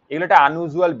গুয়ানোসিন, এগুলো একটা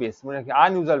আনইউজুয়াল বেস, মনে রাখি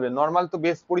আনইউজুয়াল বেস, নর্মাল তো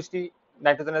বেস পড়িসটি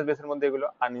নাইট্রোজেনাস বেসের মধ্যে, এগুলো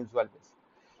আনইউজুয়াল বেস,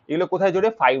 এগুলো কোথায় জোড়ে,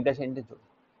 5' এন্ডে জোড়ে,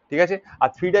 ঠিক আছে, আর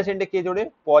 3' এন্ডে কে জোড়ে,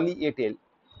 পলি এ টেল,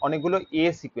 অনেকগুলো এ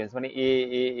সিকোয়েন্স মানে এ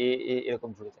এ এ এ এরকম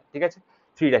জুড়ে যায়, ঠিক আছে,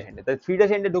 3' এন্ডে, তাহলে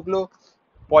 3' এন্ডে ঢুকলো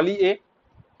পলি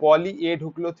এ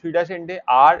ঢুকলো 3' এন্ডে,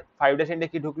 আর 5' এন্ডে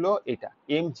কি ঢুকলো, এটা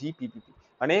এমজিপিপিপি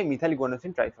মানে মিথাইল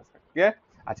গুয়ানোসিন ট্রাইফসফেট, ক্লিয়ার।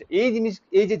 আচ্ছা,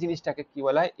 এই যে জিনিসটাকে কি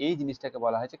বলা হয়, এই জিনিসটাকে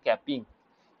বলা হয়েছে ক্যাপিং,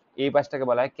 এই পাশটাকে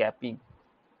বলা হয় ক্যাপিং,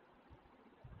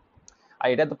 আর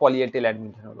এটা তো পলি এ টেল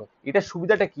অ্যাডমিশন হলো, এটা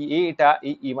সুবিধাটা কি, এটা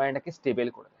এই এমআরএনএটাকে স্টেবল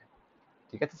করে দেয়,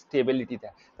 ঠিক আছে, স্টেবিলিটি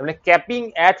দেয়, তার মানে ক্যাপিং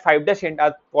অ্যাট 5' এন্ড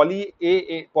আর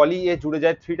পলি এ জুড়ে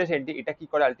যায় 3' এন্ডে, এটা কি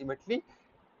করে আলটিমেটলি,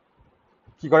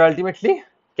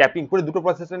 ক্যাপিং করে, দুটো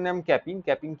প্রসেসের নাম ক্যাপিং।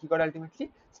 ক্যাপিং কি করে আলটিমেটলি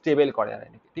স্টেবল করে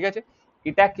আরএনএ কে, ঠিক আছে।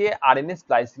 এটাকে আরএনএ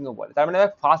স্প্লাইসিং ও বলে। তার মানে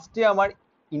ফার্স্টে আমার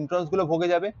ইন্ট্রনস গুলো ভোগে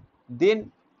যাবে, দেন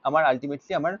আমার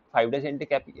আলটিমেটলি আমার 5' এন্ডে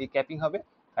ক্যাপিং হবে,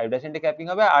 5' এন্ডে ক্যাপিং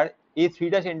হবে, আর এই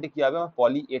 3' এন্ডে কি হবে, আমার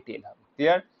পলি এ টেল হবে।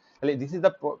 ক্লিয়ার? তাহলে this is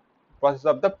the process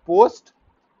of the post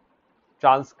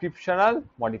transcriptional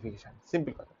modification.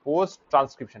 Simple কথা, পোস্ট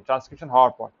ট্রান্সক্রিপশন, ট্রান্সক্রিপশন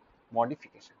হওয়ার পর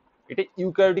মডিফিকেশন। এটা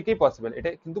ইউক্যারিওটিকেই পসিবল, এটা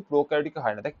কিন্তু প্রোক্যারিওটিকে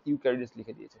হয় না। দেখ ইউক্যারিওটিস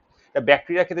লিখে দিয়েছে। এটা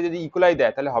ব্যাকটেরিয়া খেতে যদি ইকোলাই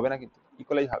দেয় তাহলে হবে না, কিন্তু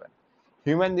ইকোলাই হবে না,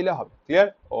 হিউম্যান দিলে হবে। ক্লিয়ার?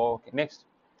 ওকে, নেক্সট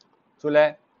চলে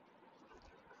আয়।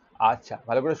 আচ্ছা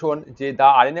ভালো করে শোন যে দা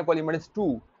RNA polymerase 2,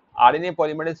 RNA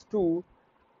polymerase 2,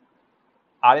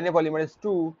 RNA polymerase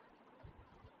 2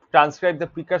 transcribe the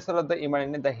প্রিকারসর of the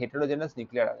mRNA, the heterogeneous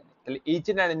nuclear RNA. তাহলে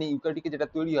এইচএনআরএনএ ইউক্যারিওটিকে যেটা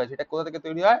তৈরি হয় সেটা কোথা থেকে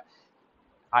তৈরি হয়?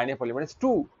 RNA polymerase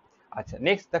 2. আচ্ছা,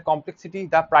 next the complexity,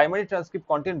 the primary transcript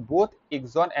contain both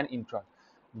exon and intron.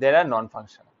 There are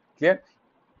non-functional. Clear?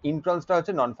 Intronsটা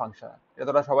হচ্ছে non-functional. এটা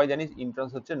তোরা সবাই জানিস,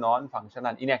 introns হচ্ছে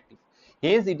non-functional, inactive.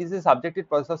 Hence, it is a subjective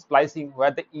process of splicing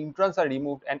where the introns are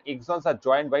removed and exons are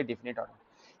joined by definite order.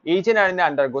 HNRNA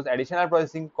undergoes additional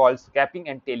processing called capping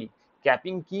and tailing.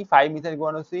 Capping কি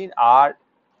 5-methylguanosine আর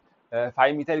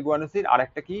 5-methylguanosine, আর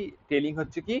একটা কি telling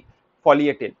হচ্ছে কি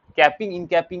পলিএটেল। Capping, in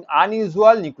capping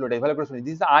unusual nucleotide, ভালো করে শুনি,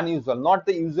 this is unusual, not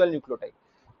the usual nucleotide.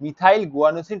 Methyl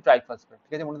guanosine triphosphate,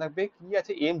 ঠিক আছে, মনে থাকবে কি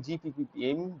আছে, এমজিপিপিপি,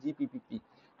 এমজিপিপিপি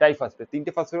ট্রাইফসফেট,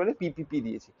 তিনটে ফসফেট মানে পিপিপি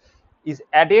দিয়েছি, is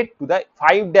added to the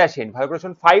 5' and. ভালো করে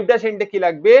শুন, 5' এন্ডে কি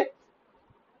লাগবে,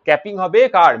 ক্যাপিং হবে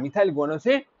কার, মিথাইল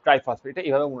গুয়ানোসিন ট্রাইফসফেট। এটা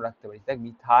এভাবে মনে রাখতে পারি, দেখ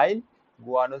মিথাইল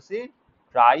গুয়ানোসিন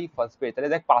ট্রাইফসফেট, তাহলে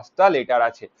দেখ 5টা লেটার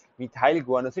আছে, মিথাইল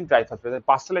গুয়ানোসিন ট্রাইফসফেট,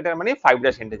 5টা লেটার মানে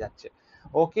 5' এন্ডে যাচ্ছে।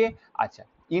 ওকে, আচ্ছা,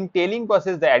 in telling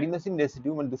process the adenosine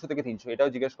residue, মানে 200 থেকে 300, এটাও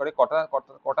জিজ্ঞেস করে কটা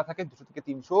কটা থাকে, 200 থেকে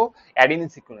 300 অ্যাডিনিন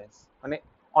সিকোয়েন্স, মানে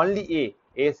অনলি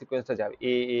এ সিকোয়েন্সটা যাবে,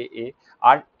 এ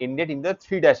আর এন্ডেড ইন দ্য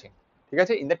 3' এন্ড, ঠিক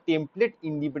আছে, in the template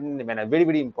independent manner, very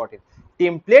very important.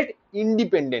 Template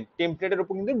independent, টেমপ্লেটের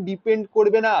উপর কিন্তু ডিপেন্ড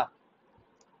করবে না।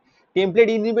 টেমপ্লেট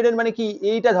ইন্ডিপেন্ডেন্ট মানে কি,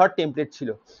 এইটা ধর টেমপ্লেট ছিল,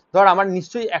 ধর আমার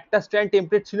নিশ্চয়ই একটা স্ট্র্যান্ড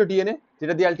টেমপ্লেট ছিল ডিএনএ,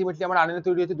 যেটা দিয়ে আলটিমেটলি আমার আরএনএ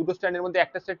তৈরি হয়েছে, দুটো স্ট্র্যান্ডের মধ্যে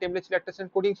একটা স্ট্র্যান্ড টেমপ্লেট ছিল, একটা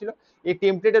স্ট্র্যান্ড কোডিং ছিল। এই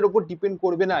টেমপ্লেটের উপর ডিপেন্ড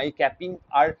করবে না এই ক্যাপিং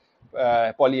আর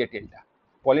পলিএটেলটা।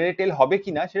 পলিএটেল হবে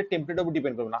কিনা সেটা টেমপ্লেটের উপর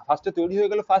ডিপেন্ড করবে না, ফার্স্টে তৈরি হয়ে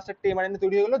গেল, ফার্স্ট একটা এমআরএনএ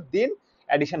তৈরি হয়ে গেল, দেন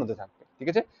অ্যাডিশন হতে থাকবে, ঠিক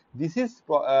আছে। This is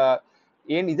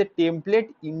n is a template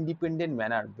independent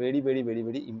manner, very very very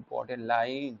very important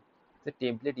line, the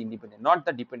template independent, not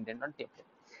the dependent on template.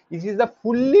 This is the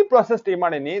fully processed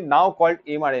mRNA, now called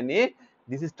mRNA.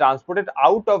 This is transported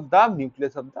out of the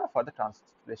nucleus of the for the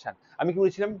translation. আমি কি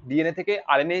বলেছিলাম, DNA থেকে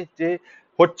RNA যে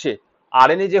হচ্ছে,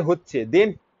 RNA যে হচ্ছে, দেন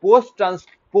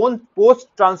post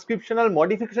transcriptional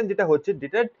modification যেটা হচ্ছে,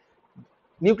 যেটা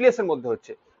নিউক্লিয়াসের মধ্যে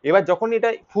হচ্ছে। এবার যখন এটা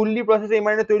ফুললি প্রসেস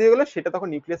এমআরএনএ তৈরি হয়ে গেল, সেটা তখন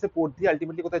নিউক্লিয়াসে পোর্ট দিয়ে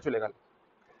আলটিমেটলি কোথায় চলে গেল,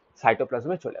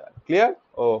 সাইটোপ্লাজমে চলে গেল। ক্লিয়ার?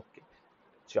 ওকে,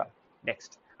 চল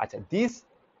নেক্সট। আচ্ছা, দিস,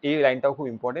 এই লাইনটাও খুব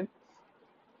important,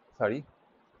 sorry,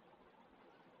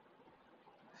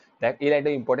 that A line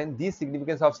is important. This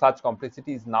significance of such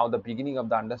complexity is now the beginning of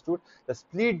the understood. The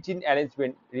split gene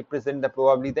arrangement represent the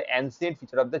probably the ancient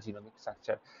feature of the genomic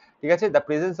structure. ঠিক আছে, the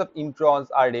presence of introns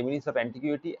are reminiscent of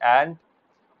antiquity and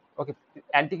ওকে,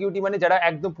 অ্যান্টিকিউটি মানে যারা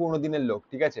একদম পুরোনো দিনের লোক,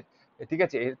 ঠিক আছে, ঠিক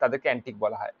আছে, তাদেরকে অ্যান্টিক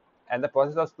বলা হয়। And the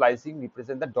process of splicing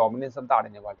represent the dominance of the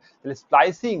RNA world. তাহলে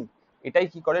স্প্লাইসিং এটাই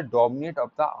কি করে, dominate of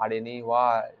the RNA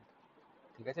world,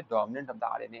 ঠিক আছে, dominant of the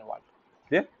RNA world.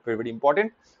 Clear? Very very important.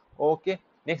 Okay,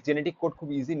 next genetic code খুব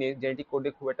easy, genetic কোডে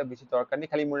খুব একটা বেশি দরকার নেই,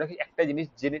 খালি মনে রাখি একটা জিনিস,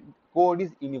 genetic code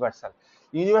is universal.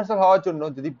 Universal হওয়ার জন্য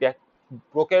যদি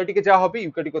প্রোক্যারিওটিকে যা হবে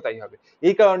ইউক্যারিওটিকও তাই হবে।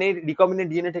 এই কারণে রিকম্বিনেন্ট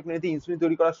ডিএনএ টেকনোলজিতে ইনসুলিন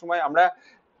তৈরি করার সময় আমরা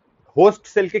হোস্ট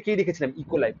সেলকে কি রেখেছিলাম,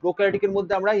 ইকোলাই। প্রোক্যারিওটিকের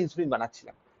মধ্যে আমরা ইনসুলিন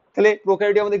বানাচ্ছিলাম। তাহলে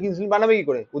প্রোক্যারিওটি আমাদের ইনসুলিন বানাবে কি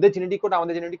করে, ওদের জেনেটিক কোড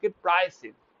আমাদের জেনেটিক কোড প্রায়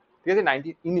সেম, ঠিক আছে, 90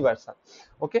 ইউনিভার্সাল।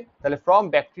 ওকে, তাহলে from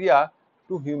bacteria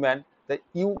two human, the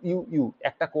you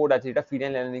একটা কোড আছে যেটা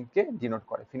ফিনাইল অ্যালানিনকে ডিনোট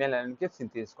করে, ফিনাইল অ্যালানিনকে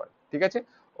সিনথেসিস করে, ঠিক আছে।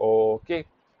 ওকে,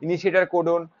 ইনিশিয়েটর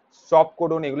কোডন, স্টপ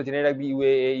কোডন, এগুলো জেনে রাখবি,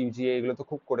 ইউএএ ইউজিএ, এগুলো তো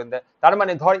খুব কোডন দেয়। তার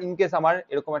মানে ধর ইনকেস আমার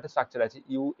এরকম একটা স্ট্রাকচার আছে,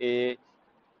 UA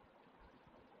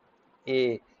A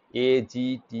A G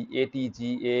T A T G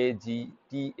A G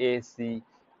T A C,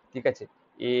 ঠিক আছে,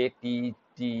 এ টি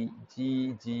টি জি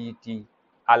জি টি,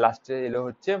 আর লাস্টে এলো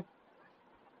হচ্ছে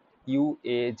ইউ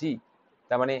এ জি।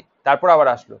 তার মানে তারপর আবার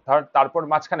আসলো, ধর তারপর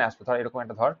মাঝখানে আসলো, ধর এরকম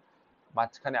একটা, ধর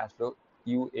মাঝখানে আসলো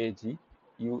U A G,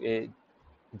 U A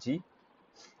জি,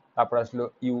 তারপর আসলো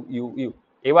ইউ ইউ ইউ,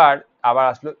 এবার আবার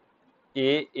আসলো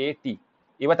এ এ টি।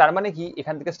 এবার তার মানে কি,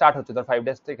 এখান থেকে স্টার্ট হচ্ছে, ধর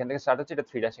 5' এখান থেকে স্টার্ট হচ্ছে, এটা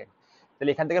 3' এন্ড।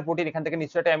 তাহলে এখান থেকে প্রোটিন, এখান থেকে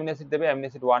নিশ্চয়ই একটা অ্যামিনো অ্যাসিড দেবে, অ্যামিনো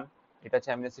অ্যাসিড 1, এটা হচ্ছে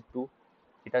অ্যামিনো অ্যাসিড 2,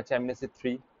 এটা হচ্ছে অ্যামিনো অ্যাসিড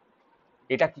 3,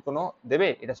 এটা কি কোনো দেবে?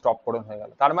 এটা স্টপ কোডন হয়ে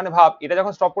গেল। তার মানে ভাব এটা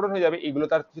যখন স্টপ কোডন হয়ে যাবে এগুলো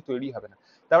তার কিছু তৈরি হবে না।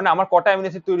 তার মানে আমার কটা অ্যামিনো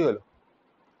অ্যাসিড তৈরি হলো?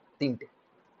 3টে।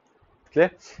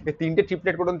 ক্লিয়ার? এই 3টে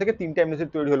ট্রিপলেট কোডন থেকে 3টে অ্যামিনো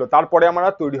অ্যাসিড তৈরি হলো। তারপরে আমার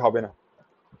আর তৈরি হবে না।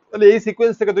 তাহলে এই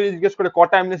সিকোয়েন্স থেকে তুই জিজ্ঞেস করে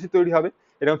কটা অ্যামিনো অ্যাসিড তৈরি হবে,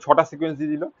 এরকম 6টা সিকোয়েন্স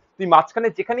দিয়ে দিল। তুই মাঝখানে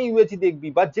যেখানে ইউএজি দেখবি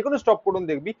বা যে কোনো স্টপ কোডন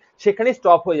দেখবি সেখানেই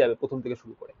স্টপ হয়ে যাবে প্রথম থেকে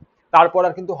শুরু করে। তারপর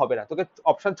আর কিন্তু হবে না। তোকে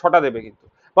অপশন 6টা দেবে কিন্তু,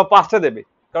 বা 5টা দেবে।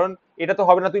 কারণ এটা তো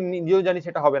হবে না, তুই নিজেও জানিস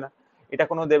এটা হবে না। এটা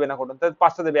কোনো দেবে না কোডন। তাহলে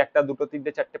 5টা দেবে, 1টা 2টো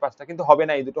 3টে 4টে 5টা, কিন্তু হবে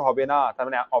না, এই দুটো হবে না। তার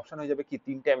মানে অপশন হয়ে যাবে কি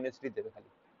 3টে অ্যামিনো অ্যাসিড দেবে খালি।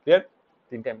 ক্লিয়ার?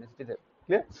 3টে অ্যামিনো অ্যাসিড দেবে।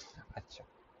 ক্লিয়ার? আচ্ছা।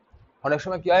 অনেক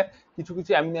সময় কি হয়, কিছু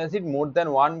কিছু amino acid more than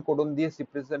one codon দিয়ে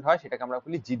রিপ্রেজেন্ট হয়, সেটাকে আমরা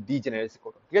বলি ডিজেনারেসি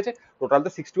কোডন। ঠিক আছে? টোটাল তো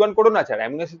 61 কোডন আছে, আর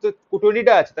অ্যামিনো অ্যাসিড তো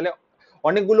 20টা আছে, তাহলে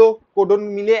অনেকগুলো কোডন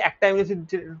মিলে একটা অ্যামিনো অ্যাসিড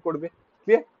জেনারেট করবে।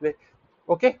 ক্লিয়ার?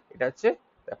 ওকে, এটা হচ্ছে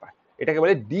ব্যাপার। এটাকে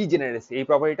বলে ডিজেনারেসি। এই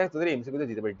প্রপার্টিটা তোদের এমসিকিউতে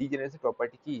দিতে পারে। ডিজেনারেসি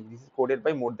প্রপার্টি কি? This is coded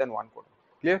by more than one codon.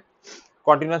 Clear?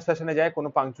 Continuous ফ্যাশনে যায়, কোনো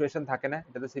পাংচুয়েশন থাকে না,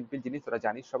 এটা তো সিম্পল জিনিস, তোরা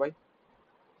জানিস সবাই,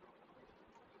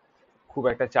 খুব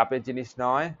একটা চাপের জিনিস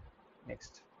নয়।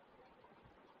 নেক্সট,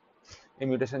 এই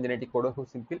মিউটেশন জেনেটিক কোডও খুব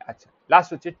সিম্পল। আচ্ছা, লাস্ট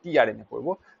হচ্ছে টিআরএনএ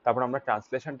পড়বো, তারপর আমরা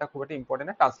ট্রান্সলেশনটা খুব একটা ইম্পর্টেন্ট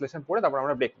না, ট্রান্সলেশন পড়ে তারপর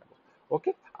আমরা ব্রেক নেবো।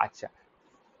 ওকে? আচ্ছা,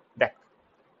 দেখ,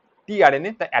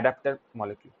 tRNA the adapter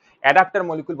molecule. Adapter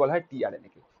molecule বলা হয় টিআরএনএ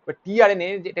কে। বাট টিআরএনএ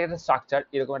যেটা একটা স্ট্রাকচার,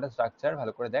 এরকম একটা স্ট্রাকচার,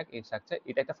 ভালো করে দেখ এই স্ট্রাকচার,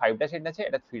 এটা একটা 5' এন্ড আছে,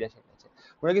 এটা 3' এন্ড আছে।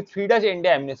 মনে কি 3' এন্ডে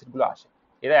অ্যামিনো অ্যাসিড গুলো আসে,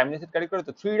 এরা অ্যামিনো অ্যাসিড ক্যারি করে,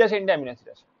 তো 3' এন্ডে অ্যামিনো অ্যাসিড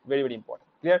আসে। Very very important.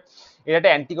 ক্লিয়ার? এর একটা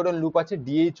অ্যান্টিকোডন লুপ আছে,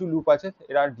 ডিএইচইউ লুপ আছে,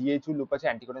 এরা ডিএইচইউ লুপ আছে,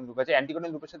 অ্যান্টিকোডন লুপ আছে। অ্যান্টিকোডন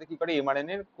লুপের সাথে কি করে?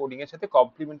 এমআরএনএ এর কোডিং এর সাথে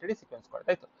কমপ্লিমেন্টারি সিকোয়েন্স করে,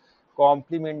 তাই তো?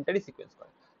 কমপ্লিমেন্টারি সিকোয়েন্স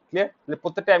করে। ক্লিয়ার? তাহলে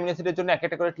প্রত্যেকটা অ্যামিনো অ্যাসিডের জন্য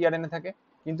একটা করে টিআরএনএ থাকে।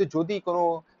 কিন্তু যদি কোনো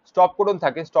স্টপ কোডন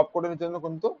থাকে, স্টপ কোডনের জন্য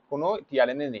কিন্তু কোনো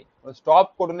টিআরএনএ নেই। স্টপ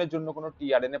কোডনের জন্য কোনো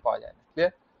টিআরএনএ পাওয়া যায় না।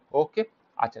 ক্লিয়ার? ওকে?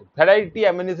 আচ্ছা, ভ্যারাইটি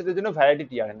অ্যামিনো অ্যাসিডের জন্য ভ্যারাইটি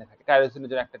টিআরএনএ থাকে। টাইরোসিনের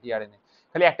জন্য একটা টিআরএনএ।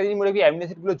 খালি একটা জিনিস মনে রাখবি, অ্যামিনো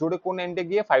অ্যাসিড গুলো জোরে কোন এন্ডে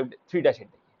গিয়ে 3'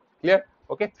 এন্ডে গিয়ে। ক্লিয়ার?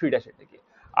 ওকে? 3' এন্ডে গিয়ে।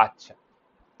 আচ্ছা,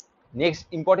 নেক্সট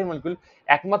ইম্পর্টেন্ট মলিকিউল,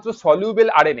 একমাত্র সলিউবেল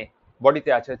আরএনএ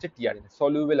বডিতে আছে হচ্ছে টিআরএনএ।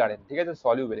 সলিউবেল আরএনএ, ঠিক আছে?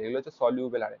 সলিউবেল, এগুলো হচ্ছে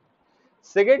soluble RNA.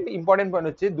 Second important point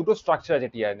হচ্ছে দুটো স্ট্রাকচার আছে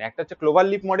টিআরএনএ, একটা হচ্ছে ক্লোভার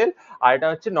লিফ মডেল, আর এটা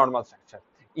হচ্ছে নর্মাল স্ট্রাকচার,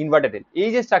 ইনভার্টেড এল। এই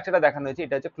যে স্ট্রাকচারটা দেখানো হয়েছে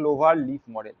এটা হচ্ছে ক্লোভার লিফ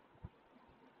মডেল,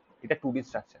 এটা 2D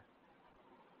স্ট্রাকচার।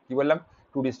 কি বললাম?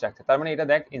 2D structure. তার মানে এটা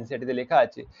দেখ, এনসিইআরটি লেখা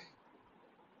আছে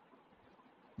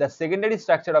the secondary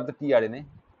structure of the tRNA,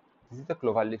 this is the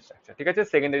clover leaf structure. ঠিক আছে?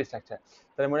 Secondary structure.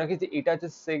 তাহলে মনে রাখিস যে এটা হচ্ছে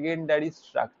সেকেন্ডারি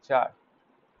স্ট্রাকচার,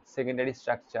 সেকেন্ডারি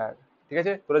স্ট্রাকচার। ঠিক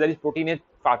আছে? তোরা জানিস প্রোটিনের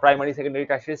primary, secondary,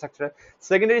 tertiary structure.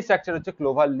 Secondary structure হচ্ছে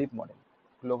clover leaf model.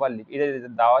 Clover leaf, এটা যেটা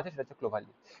দেওয়া আছে সেটা হচ্ছে ক্লোভার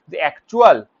লিফ। কিন্তু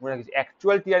অ্যাকচুয়াল, মনে রাখিস,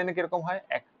 অ্যাকচুয়াল টিআরএনএ কিরকম হয়?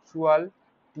 অ্যাকচুয়াল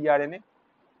টিআরএনএ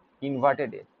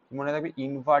ইনভার্টেড এল, মনে রাখবি,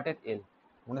 ইনভার্টেড এল।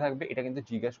 মনে থাকবে, এটা কিন্তু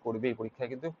জিজ্ঞেস করবে এই পরীক্ষায়,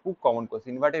 কিন্তু খুব কমন কোর্স।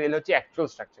 ইনভার্টেড এল হচ্ছে অ্যাকচুয়াল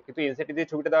স্ট্রাকচার, কিন্তু এনসিইআরটি যে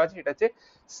ছবিটা দেওয়া আছে সেটা হচ্ছে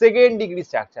সেকেন্ড ডিগ্রি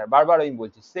স্ট্রাকচার। বারবার আমি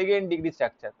বলছি, second degree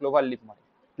structure clover leaf model.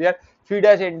 Clear?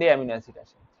 3' এন্ডে অ্যামিনো অ্যাসিড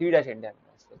আছে, 3' এন্ডে অ্যামিনো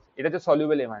অ্যাসিড আছে। এটা হচ্ছে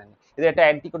সলিউবল এমআরএনএ। এদের একটা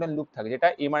অ্যান্টিকোডন লুপ থাকে যেটা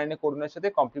এমআরএনএ কোডনের সাথে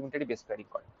কমপ্লিমেন্টারি বেস পেয়ারিং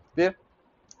করে। ক্লিয়ার?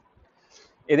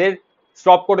 এদের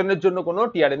স্টপ কোডনের জন্য কোনো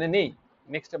টিআরএনএ নেই।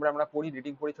 নেক্সট এবার আমরা পড়ি,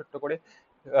 রিডিং পড়ি ছোট্ট করে।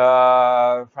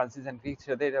 ফ্রান্সিস এন্ড ক্রিক,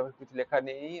 সাথে এটা কিছু লেখা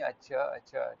নেই। আচ্ছা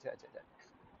আচ্ছা আচ্ছা আচ্ছা,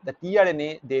 the tRNA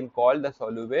then call the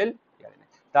soluble tRNA.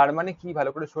 তার মানে কি? ভালো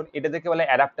করে শোন, এটা দেখে বলে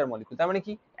অ্যাডাপ্টার মলিকিউল। তার মানে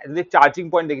কি? যদি চার্জিং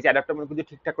পয়েন্ট দেখেছি, অ্যাডাপ্টার মলিকিউল যদি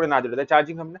ঠিকঠাক করে না জুড়ে, তাহলে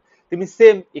চার্জিং হবে না। তেমনি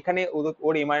সেম এখানে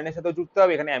ওর এমআরএনএ এর সাথে যুক্ত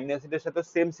হবে, এখানে অ্যামিনো অ্যাসিডের সাথে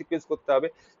সেম সিকোয়েন্স করতে হবে।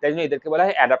 তাই জন্য এদেরকে বলা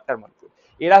হয় অ্যাডাপ্টার মলিকিউল।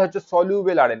 এরা হচ্ছে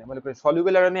সলিউবল আরএনএ, মানে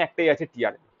সলিউবল আরএনএ একটাই আছে,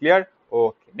 tRNA. Clear?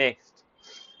 Okay, next.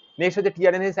 Next is the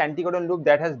tRNA is anticodon loop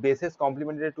that has bases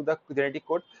complementary to the genetic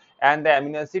code and the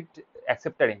amino acid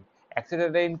acceptor end. Acceptor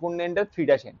end কোন এন্ডটা?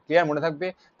 3' end. Clear? মনে থাকবে,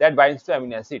 that binds to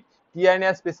amino acid. tRNA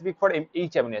is specific for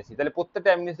each amino acid. তাহলে প্রত্যেকটা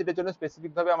amino অ্যাসিডের জন্য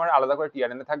specific ভাবে আমার আলাদা করে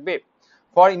tRNA থাকবে।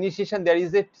 For initiation there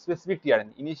is a specific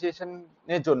tRNA.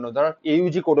 ইনিশিয়েশনের জন্য ধর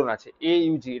AUG কোডন আছে,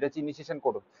 AUG এটা হচ্ছে ইনিশিয়েশন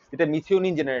কোডন, যেটা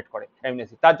মিথিওনিন জেনারেট করে অ্যামিনো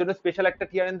অ্যাসিড। তার জন্য স্পেশাল একটা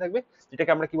tRNA থাকবে,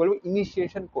 যেটাকে আমরা কি বলবো?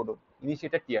 Initiation codon,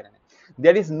 initiator tRNA.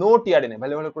 There is no tRNA,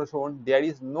 ভালো ভালো করে শোন, there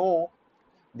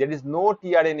is no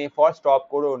tRNA for stop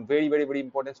codon. Very very very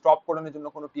important. stop codon-এর জন্য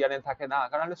কোনো tRNA থাকে না,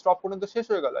 কারণ stop codon তো শেষ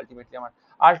হয়ে গেল আলটিমেটলি, আমার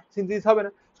আর সিনথেসিস হবে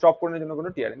না। stop codon-এর জন্য কোনো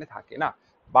tRNA থাকে না।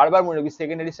 বারবার মনে রাখবি,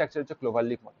 সেকেন্ডারি স্ট্রাকচার হচ্ছে ক্লোভার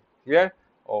লিফ মডেল। ক্লিয়ার?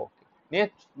 ওকে,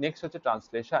 নেক্সট হচ্ছে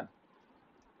ট্রান্সলেশন।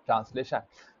 ট্রান্সলেশন,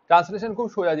 ট্রান্সলেশন খুব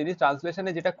সোজা জিনিস।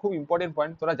 ট্রান্সলেশনে যেটা খুব ইম্পর্টেন্ট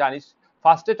পয়েন্ট, তোরা জানিস,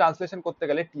 ফার্স্টে ট্রান্সলেশন করতে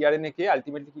গেলে টিআরএনএ কে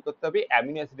আলটিমেটলি কি করতে হবে?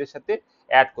 অ্যামিনো অ্যাসিডের সাথে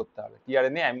অ্যাড করতে হবে।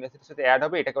 টিআরএনএ অ্যামিনো অ্যাসিডের সাথে অ্যাড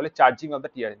হবে, এটাকে বলে চার্জিং অফ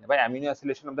দ্য টিআরএনএ বা amino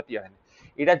acceleration of the tRNA.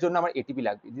 এটার জন্য আমার এটিপি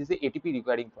লাগবে। This is ATP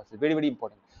recurring process, very very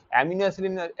important. Amino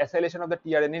acceleration of the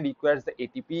tRNA requires the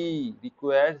ATP,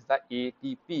 requires the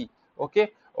ATP. Okay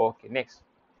okay, next.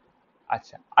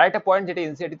 আচ্ছা, আরেকটা point যেটা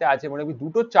NCERT তে আছে, মনে রাখবি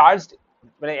দুটো চার্জড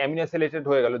মানে অ্যামিনো অ্যাসিড রিলেটেড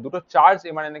হয়ে গেল, দুটো চার্জ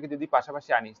এমআরএনএ কে যদি পাশাপাশি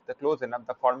Anis, the close enough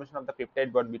the formation of the peptide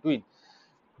bond between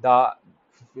দা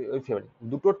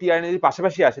দুটো টিআরএনএ যদি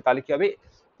পাশাপাশি আসে তাহলে কি হবে,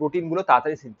 প্রোটিন গুলো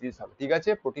তাড়াতাড়ি সিনথেসিস হবে। ঠিক আছে,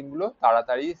 প্রোটিন গুলো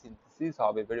তাড়াতাড়ি সিনথেসিস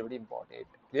হবে, ভেরি ভেরি ইম্পর্টেন্ট।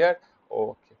 ক্লিয়ার?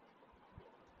 ওকে,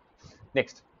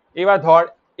 নেক্সট। এবার ধর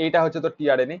এইটা হচ্ছে তোর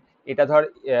টিআরএনএ, এটা ধর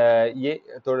ইয়ে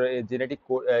তোর জেনেটিক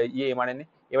ইয়ে এমআরএনএ।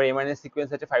 এবার এমআরএনএ সিকোয়েন্স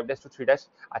আছে 5' to 3'।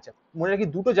 আচ্ছা, মনে রাখি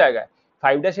দুটো জায়গায়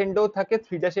 5' এন্ডও থাকে,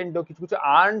 3' এন্ডও কিছু কিছু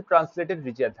আনট্রান্সলেটেড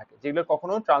রিজিয়ন থাকে, যেগুলো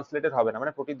কখনো ট্রান্সলেটেড হবে না,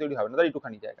 মানে প্রোটিন তৈরি হবে না, ধর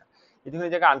একটুখানি জায়গা, একটুখানি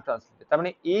জায়গা আনট্রান্সলেটেড, তার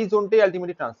মানে এই জোনটাই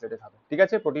আলটিমেটলি ট্রান্সলেটেড হবে। ঠিক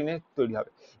আছে, প্রোটিনে তৈরি হবে,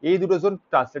 এই দুটো জোন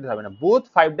ট্রান্সলেটেড হবে না। বোথ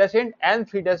 5' এন্ড অ্যান্ড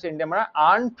 3' এন্ডে আমরা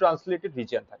আনট্রান্সলেটেড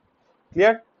রিজিয়ন থাকে।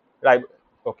 ক্লিয়ার? রাইট,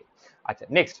 ওকে। আচ্ছা,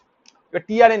 নেক্সট। এবার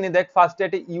টিআরএনএ দেখ, ফার্স্টে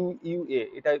একটা ইউএ,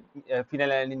 এটা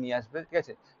ফিনাইল অ্যালানিন নিয়ে আসবে। ঠিক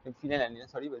আছে, ফিনাইল অ্যালানিন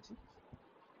সরি বলছি,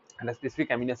 একটা স্পেসিফিক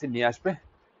অ্যামিনো অ্যাসিড নিয়ে আসবে।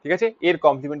 ঠিক আছে, এর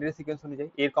কমপ্লিমেন্টারি সিকোয়েন্স অনুযায়ী,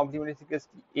 এর কমপ্লিমেন্টারি সিকোয়েন্স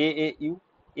কি, এ এ ইউ,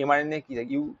 এমআরএনএ কি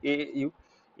ইউ এ ইউ,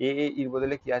 এ এ ইর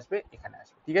বদলে কি আসবে, এখানে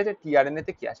আসবে। ঠিক আছে, টিআরএনএ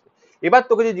তে কি আসবে। এবার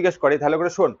তোকে যদি জিজ্ঞেস করে, তাহলে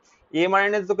করে শোন,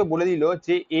 এমআরএনএ তোকে বলে দিল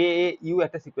যে এ এ ইউ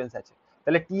একটা সিকোয়েন্স আছে,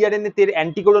 তাহলে টিআরএনএ তে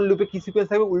অ্যান্টিকোডন লুপে কি সিকোয়েন্স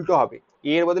থাকবে, উল্টো হবে,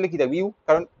 এ এর বদলে কি থাকবে, ইউ,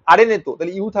 কারণ আরএনএ তো,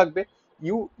 তাহলে ইউ থাকবে,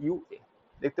 ইউ ইউ এ।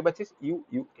 দেখতে পাচ্ছিস, ইউ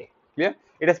ইউ এ। ক্লিয়ার?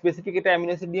 এটা স্পেসিফিক, এটা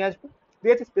অ্যামিনো অ্যাসিড নিয়ে আসবে। ঠিক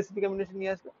আছে, স্পেসিফিক অ্যামিনো অ্যাসিড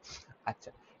নিয়ে আসবে। আচ্ছা,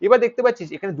 এবার দেখতে পাচ্ছিস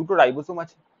এখানে দুটো রাইবোসোম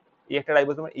আছে, এই একটা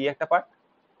রাইবোসোম, এই একটা পার্ট,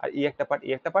 আর এই একটা পার্ট,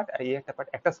 এই একটা পার্ট, আর এই একটা পার্ট,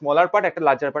 একটা স্মলার পার্ট, একটা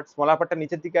লার্জার পার্ট। স্মলার পার্টটা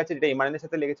নিচের দিকে আছে, যেটা এমআরএনএ এর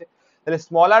সাথে লেগেছে, তাহলে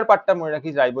স্মলার পার্টটা মনে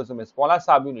রাখিস রাইবোসোমের স্মলার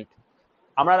সাব ইউনিট।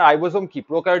 আমরা রাইবোসোম কি,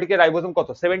 প্রোক্যারিওটিকের রাইবোসোম কত,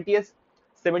 70s,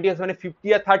 70s মানে 50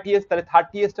 আর 30s, তাহলে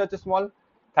 30s টা হচ্ছে স্মল,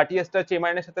 30s টা হচ্ছে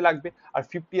এমআরএনএ এর সাথে লাগবে, আর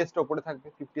 50s টা উপরে থাকবে,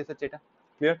 50s হচ্ছে এটা।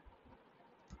 ক্লিয়ার?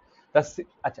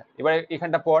 আচ্ছা, এবার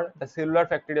এখানটা পর, the cellular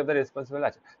factory of the responsible.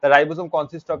 আছে, the ribosome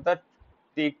consist of the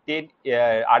 10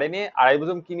 RNA. R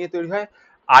ribosome কি নিয়ে তৈরি হয়,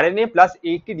 আরএনএ প্লাস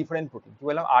 80 ডিফারেন্ট প্রোটিন। কি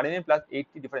বললাম, RNA plus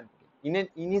 80 different protein.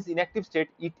 In its inactive state,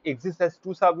 it exists as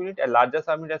two subunit, a larger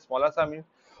subunit, a smaller subunit.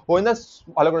 When the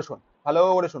ভালো করে শোন, ভালো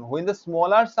করে শোন, when the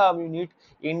smaller subunit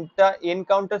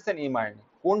encounters an mRNA,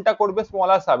 কোনটা করবে,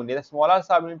 স্মলার সাবইউনিট। স্মলার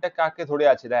সাবইউনিটটা কাকে ধরে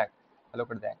আছে দেখ, ভালো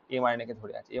করে দেখ, এমআরএনএ কে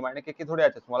ধরে আছে, এমআরএনএ কে ধরে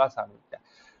আছে, smaller সাবইউনিটটা।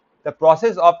 The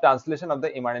process of translation of the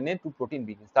mRNA two protein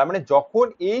begins. তার মানে যখন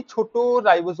এই ছোট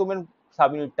রাইবোসোমের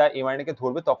সাবইউনিটটা এমআরএনএ কে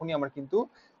ধরবে, তখনই আমার কিন্তু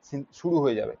শুরু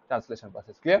হয়ে যাবে translation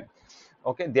process. Clear?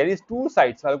 Okay, there is two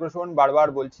sides, ভালো করে শোন, বারবার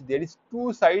বলছি, there is two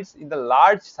sides in the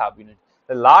large subunit.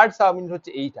 The large subunit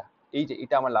হচ্ছে এইটা, এই যে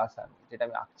এটা আমার লার্জ সাবইউনিট, যেটা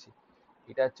আমি আঁকছি,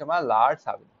 এটা হচ্ছে আমার লার্জ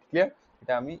সাবইউনিট। ক্লিয়ার?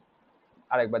 এটা আমি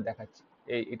আরেকবার দেখাচ্ছি,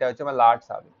 এটা হচ্ছে আমার লার্জ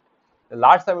সাবইউনিট।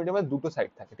 লার্জ সাবইউনিটের মধ্যে দুটো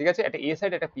সাইড থাকে। ঠিক আছে, একটা এ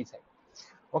সাইড, একটা পি সাইড।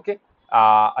 ওকে,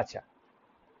 আচ্ছা,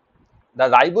 the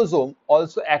ribosome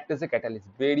also act as a catalyst,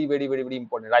 very very very very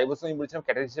important. Ribosome আমি বলেছিলাম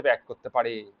ক্যাটালিস্ট হিসেবে অ্যাক্ট করতে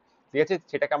পারে। ঠিক আছে,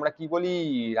 সেটাকে আমরা কি বলি,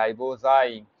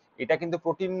 রাইবোজাইম। এটা কিন্তু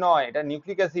প্রোটিন নয়, এটা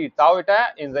নিউক্লিক অ্যাসিড, তাও এটা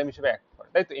এনজাইম হিসেবে অ্যাক্ট করে,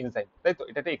 তাই তো, এনজাইম, তাই তো,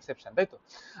 এটা একটা এক্সেপশন, তাই তো।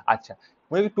 আচ্ছা,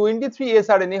 মানে 23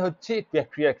 এসআরএনএ হচ্ছে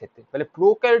ব্যাকটেরিয়ার ক্ষেত্রে, তাহলে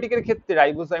প্রোক্যারিওটিকের ক্ষেত্রে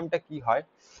রাইবোজাইমটা কি হয়,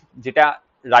 যেটা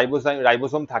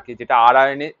রাইবোসোম থাকে, যেটা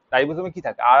আরআরএনএ, রাইবোসোমে কি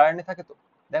থাকে, আরআরএনএ থাকে তো,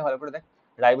 দেখ ভালো করে দেখ,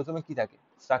 রাইবোসোমে কি থাকে,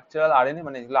 স্ট্রাকচারাল আরএনএ,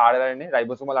 মানে যেগুলো আরআরএনএ,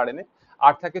 রাইবোসোমাল আরএনএ,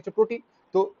 আর থাকে হচ্ছে প্রোটিন।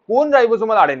 তো কোন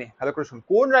রাইবোসোমাল আরএনএ, ভালো করে শুন,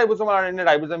 কোন রাইবোসোমাল আরএনএ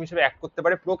রাইবোসোম হিসেবে অ্যাক্ট করতে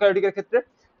পারে প্রোক্যারিওটিকের ক্ষেত্রে,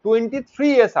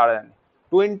 23s RNA.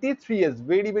 23s,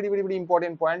 very very very very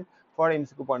important point for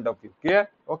MCQ point of view. Clear?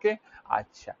 ওকে,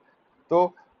 আচ্ছা, তো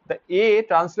the A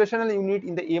translational unit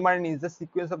in the mRNA is the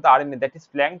sequence of the RNA that is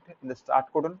flanked in the start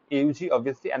codon, AUG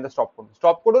obviously, and the stop codon.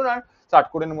 Stop codon R start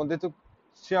codon এর মধ্যে তো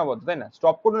সীমাবদ্ধ, তাই না?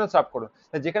 Stop codon আর start codon,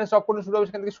 যেখানে stop codon শুরু হবে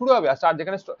সেখান থেকে শুরু হবে, আর স্টার্ট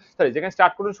যেখানে যেখানে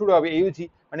স্টার্ট কোডন শুরু হবে, এইউজি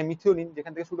মানে মিথিওনিন,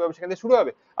 যেখান থেকে শুরু হবে সেখান থেকে শুরু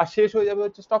হবে, আর শেষ হয়ে যাবে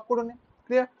হচ্ছে স্টপ কোডনে।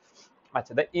 ক্লিয়ার?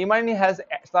 আচ্ছা, the mRNA has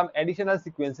some additional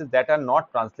sequences that are not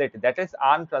translated, that is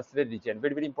untranslated region,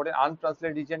 very very important.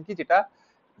 untranslated region কি, যেটা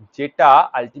যেটা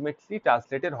আলটিমেটলি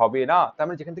ট্রান্সলেটেড হবে না, তার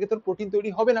মানে যেখান থেকে তোর প্রোটিন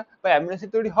তৈরি হবে না বা অ্যামিনো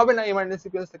অ্যাসিড তৈরি হবে না এমআরএনএ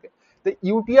সিকোয়েন্স থেকে। the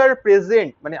UTR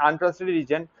present মানে untranslated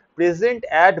region present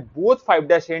at both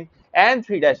 5' end and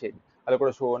 3' end, ভালো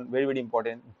করে শোন, very very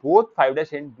important, both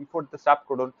 5' end before the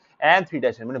subcodon and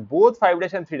 3' end, মানে both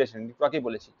 5' and 3' end, তোকে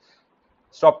বলেছি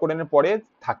স্টপ কোডনের পরে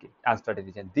থাকে আনস্টার্টেড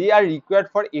reason. They R required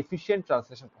for efficient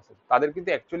translation process, তাদের কিন্তু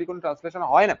অ্যাকচুয়ালি কোনো ট্রান্সলেশন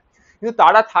হয় না, কিন্তু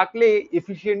তারা থাকলে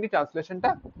এফিশিয়েন্টলি ট্রান্সলেশনটা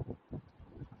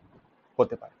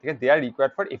হতে পারে। ঠিক আছে, দে আর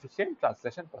required for efficient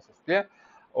translation process. Clear?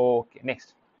 Okay, next.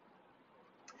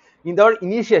 in the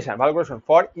initiation, ভালো করে শোন,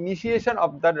 for initiation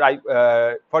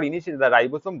the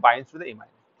ribosome binds to the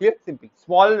mRNA. Clear? Simple.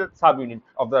 Small subunit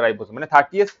of the ribosome মানে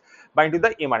 30th bind to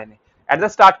the mRNA at the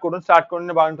start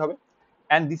codon bound হবে,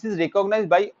 and this is recognized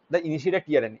by the initiator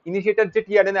tRNA. initiator যে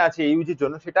tRNA আছে AUG এর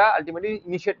জন্য, সেটা ultimately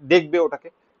initiate দেখবে ওটাকে।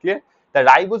 Clear? The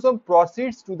ribosome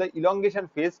proceeds to the elongation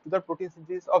phase to the protein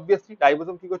synthesis. Obviously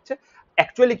ribosome কি করছে,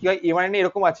 অ্যাকচুয়ালি কি হয়, এমআরএনএ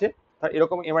এরকম আছে,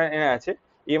 এরকম এমআরএনএ আছে,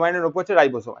 এমআরএনএর উপর হচ্ছে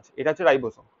রাইবোসোম আছে, এটা হচ্ছে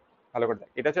রাইবোসোম, ভালো করে দেখ,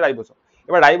 এটা হচ্ছে রাইবোসোম।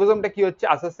 এবার রাইবোসোমটা কি হচ্ছে,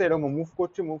 আস্তে আস্তে এরকম মুভ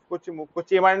করছে মুভ করছে মুভ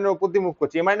করছে, এমআরএনএর উপর দিয়ে মুভ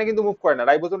করছে, এমআরএনএ কিন্তু মুভ করে না,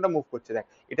 রাইবোসোমটা মুভ করছে। দেখ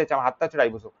এটা হচ্ছে আমার হাতটা হচ্ছে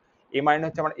রাইবোসোম, এমআরএনএ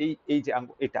হচ্ছে আমার এই এই যে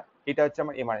আঙ্গুল, এটা এটা হচ্ছে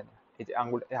আমার এমআরএনএ, এই যে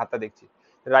আঙ্গুল হাতটা দেখছি।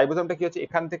 রাইবোসোমটা কি হচ্ছে,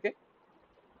 এখান থেকে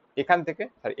এখান থেকে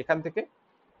এখান থেকে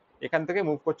এখান থেকে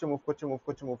মুভ করছে মুভ করছে মুভ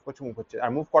করছে মুভ করছে মুভ হচ্ছে, আর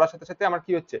মুভ করার সাথে সাথে আমার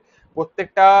কি হচ্ছে,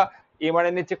 প্রত্যেকটা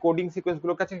এমআরএনএ যে কোডিং সিকোয়েন্স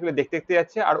গুলো আছে সেগুলো দেখতে দেখতে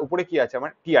যাচ্ছে, আর উপরে কি আছে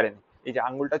আমার টিআরএনএ, এই যে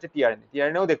আঙ্গুলটা হচ্ছে টিআরএনএ,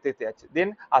 টিআরএনএও দেখতে দেখতে যাচ্ছে। দেন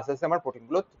আস্তে আস্তে আমার প্রোটিন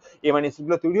গুলো, এমআইনো অ্যাসিড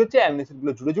গুলো তৈরি হচ্ছে, অ্যামিনো অ্যাসিড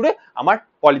গুলো জুড়ে জুড়ে আমার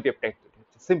পলিপেপটাইড তৈরি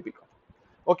হচ্ছে, সিম্পল কথা।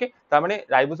 ওকে, তার মানে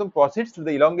ribosome proceeds to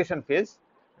the elongation phase,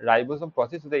 ribosome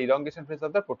proceeds to the elongation phase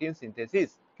of the protein synthesis.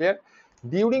 Clear?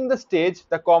 During the stage,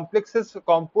 the complexes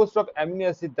composed of amino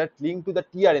acids that link to the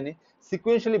tRNA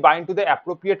sequentially bind to the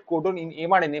appropriate codon in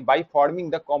mRNA by forming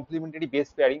the complementary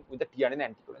base pairing with the tRNA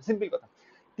anticodon. Simple কথা,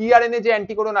 tRNA যে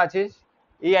anticodon আছে,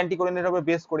 এই অ্যান্টিকোডনের উপর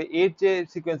base করে এর যে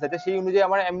sequence আছে সেই অনুযায়ী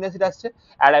আমার অ্যামিনো অ্যাসিড আসছে,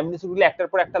 আর অ্যামিনো অ্যাসিড গুলো একটার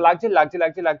পর একটা লাগছে লাগছে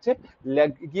লাগছে লাগছে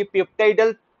গিয়ে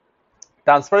পেপটাইডাল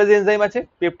ট্রান্সফারেজ এনজাইম আছে,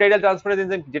 পেপটাইডাল ট্রান্সফারেজ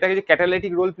এনজাইম যেটা কিছু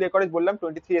ক্যাটালাইটিক রোল প্লে করে বললাম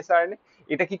 23 এসআরএনএ,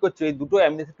 এটা কি করছে, এই দুটো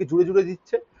অ্যামিনো অ্যাসিডকে জুড়ে জুড়ে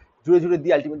দিচ্ছে, জুড়ে জুড়ে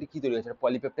দিয়ে আলটিমেটলি কি তৈরি হচ্ছে,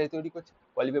 পলিপেপটাইড তৈরি করছে,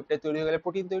 পলিপেপটাইড তৈরি হয়ে গেলে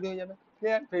প্রোটিন তৈরি হয়ে যাবে।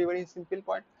 Clear? Very very simple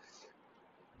point.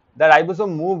 The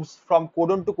ribosome moves from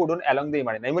codon to codon along the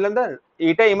mRNA. আমি বললাম না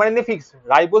এটা mRNA ফিক্স,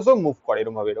 রাইবোসোম মুভ করে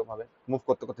এরকম ভাবে মুভ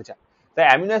করতে করতে চায়। The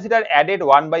amino acid are added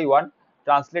one by one,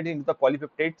 translated into the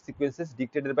polypeptide sequences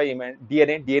dictated by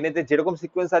DNA. DNA তে যেরকম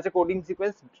সিকোয়েন্স আছে, কোডিং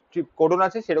সিকোয়েন্স কোডন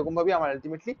আছে, সেরকম ভাবে আমার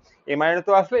আলটিমেটলি mRNA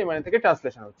তো আসলো, mRNA থেকে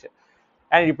ট্রান্সলেশন হচ্ছে,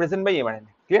 and represent by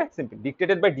mRNA. Clear? Simple.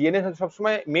 ডিক্টেটেড by DNA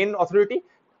সবসময় মেন অথরিটি,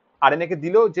 আরএনএ কে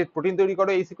দিলেও যে প্রোটিন তৈরি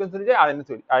করো এই সিকোয়েন্স অনুযায়ী আরএনএ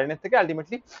তৈরি, আরএনএ থেকে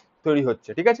আলটিমেটলি তৈরি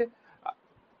হচ্ছে, ঠিক আছে?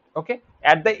 Okay,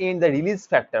 at the end the release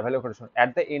factor, ভালো করে শুনুন, at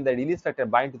the end the release factor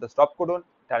bind to the stop codon,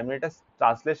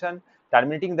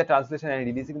 terminating the translation and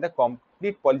releasing the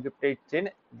complete polypeptide chain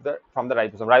from the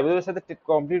ribosome. রাইবোসোমের সাথে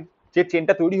complete যে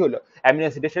চেনটা তৈরি হলো amino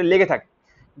অ্যাসিডের সাথে লেগে থাকে,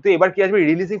 কিন্তু এবার কি আসবে,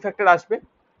 রিলিজিং ফ্যাক্টর আসবে,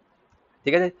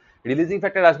 ঠিক আছে? রিলিজিং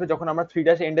ফ্যাক্টর আসবে যখন আমরা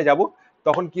 3' এন্ডে যাব,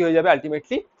 তখন কি হয়ে যাবে,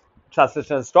 ultimately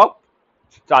translation stop.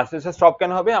 Translation stop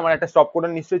কেন হবে, আমার একটা স্টপ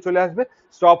কোডন নিশ্চয়ই চলে আসবে,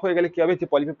 স্টপ হয়ে গেলে কি হবে, যে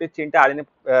পলিপেপটাইড চেইনটা আরএনএ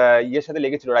ইয়ের সাথে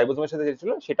লেগেছিল, রাইবোসোমের সাথে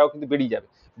লেগেছিল, সেটাও কিন্তু বেরিয়ে যাবে,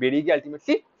 বেরিয়ে গিয়ে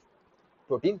আলটিমেটলি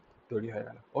প্রোটিন তৈরি হয়ে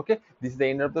গেল। ওকে, this is the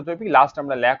end of the topic. Last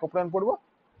আমরা ল্যাক অপরান পড়বো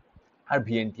আর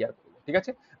ভিএনটিআর পড়বো, ঠিক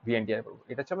আছে? ভিএনটিআর পড়বো,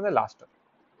 এটা হচ্ছে আমাদের last topic.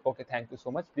 Okay, thank you so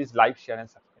much, please like share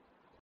and subscribe.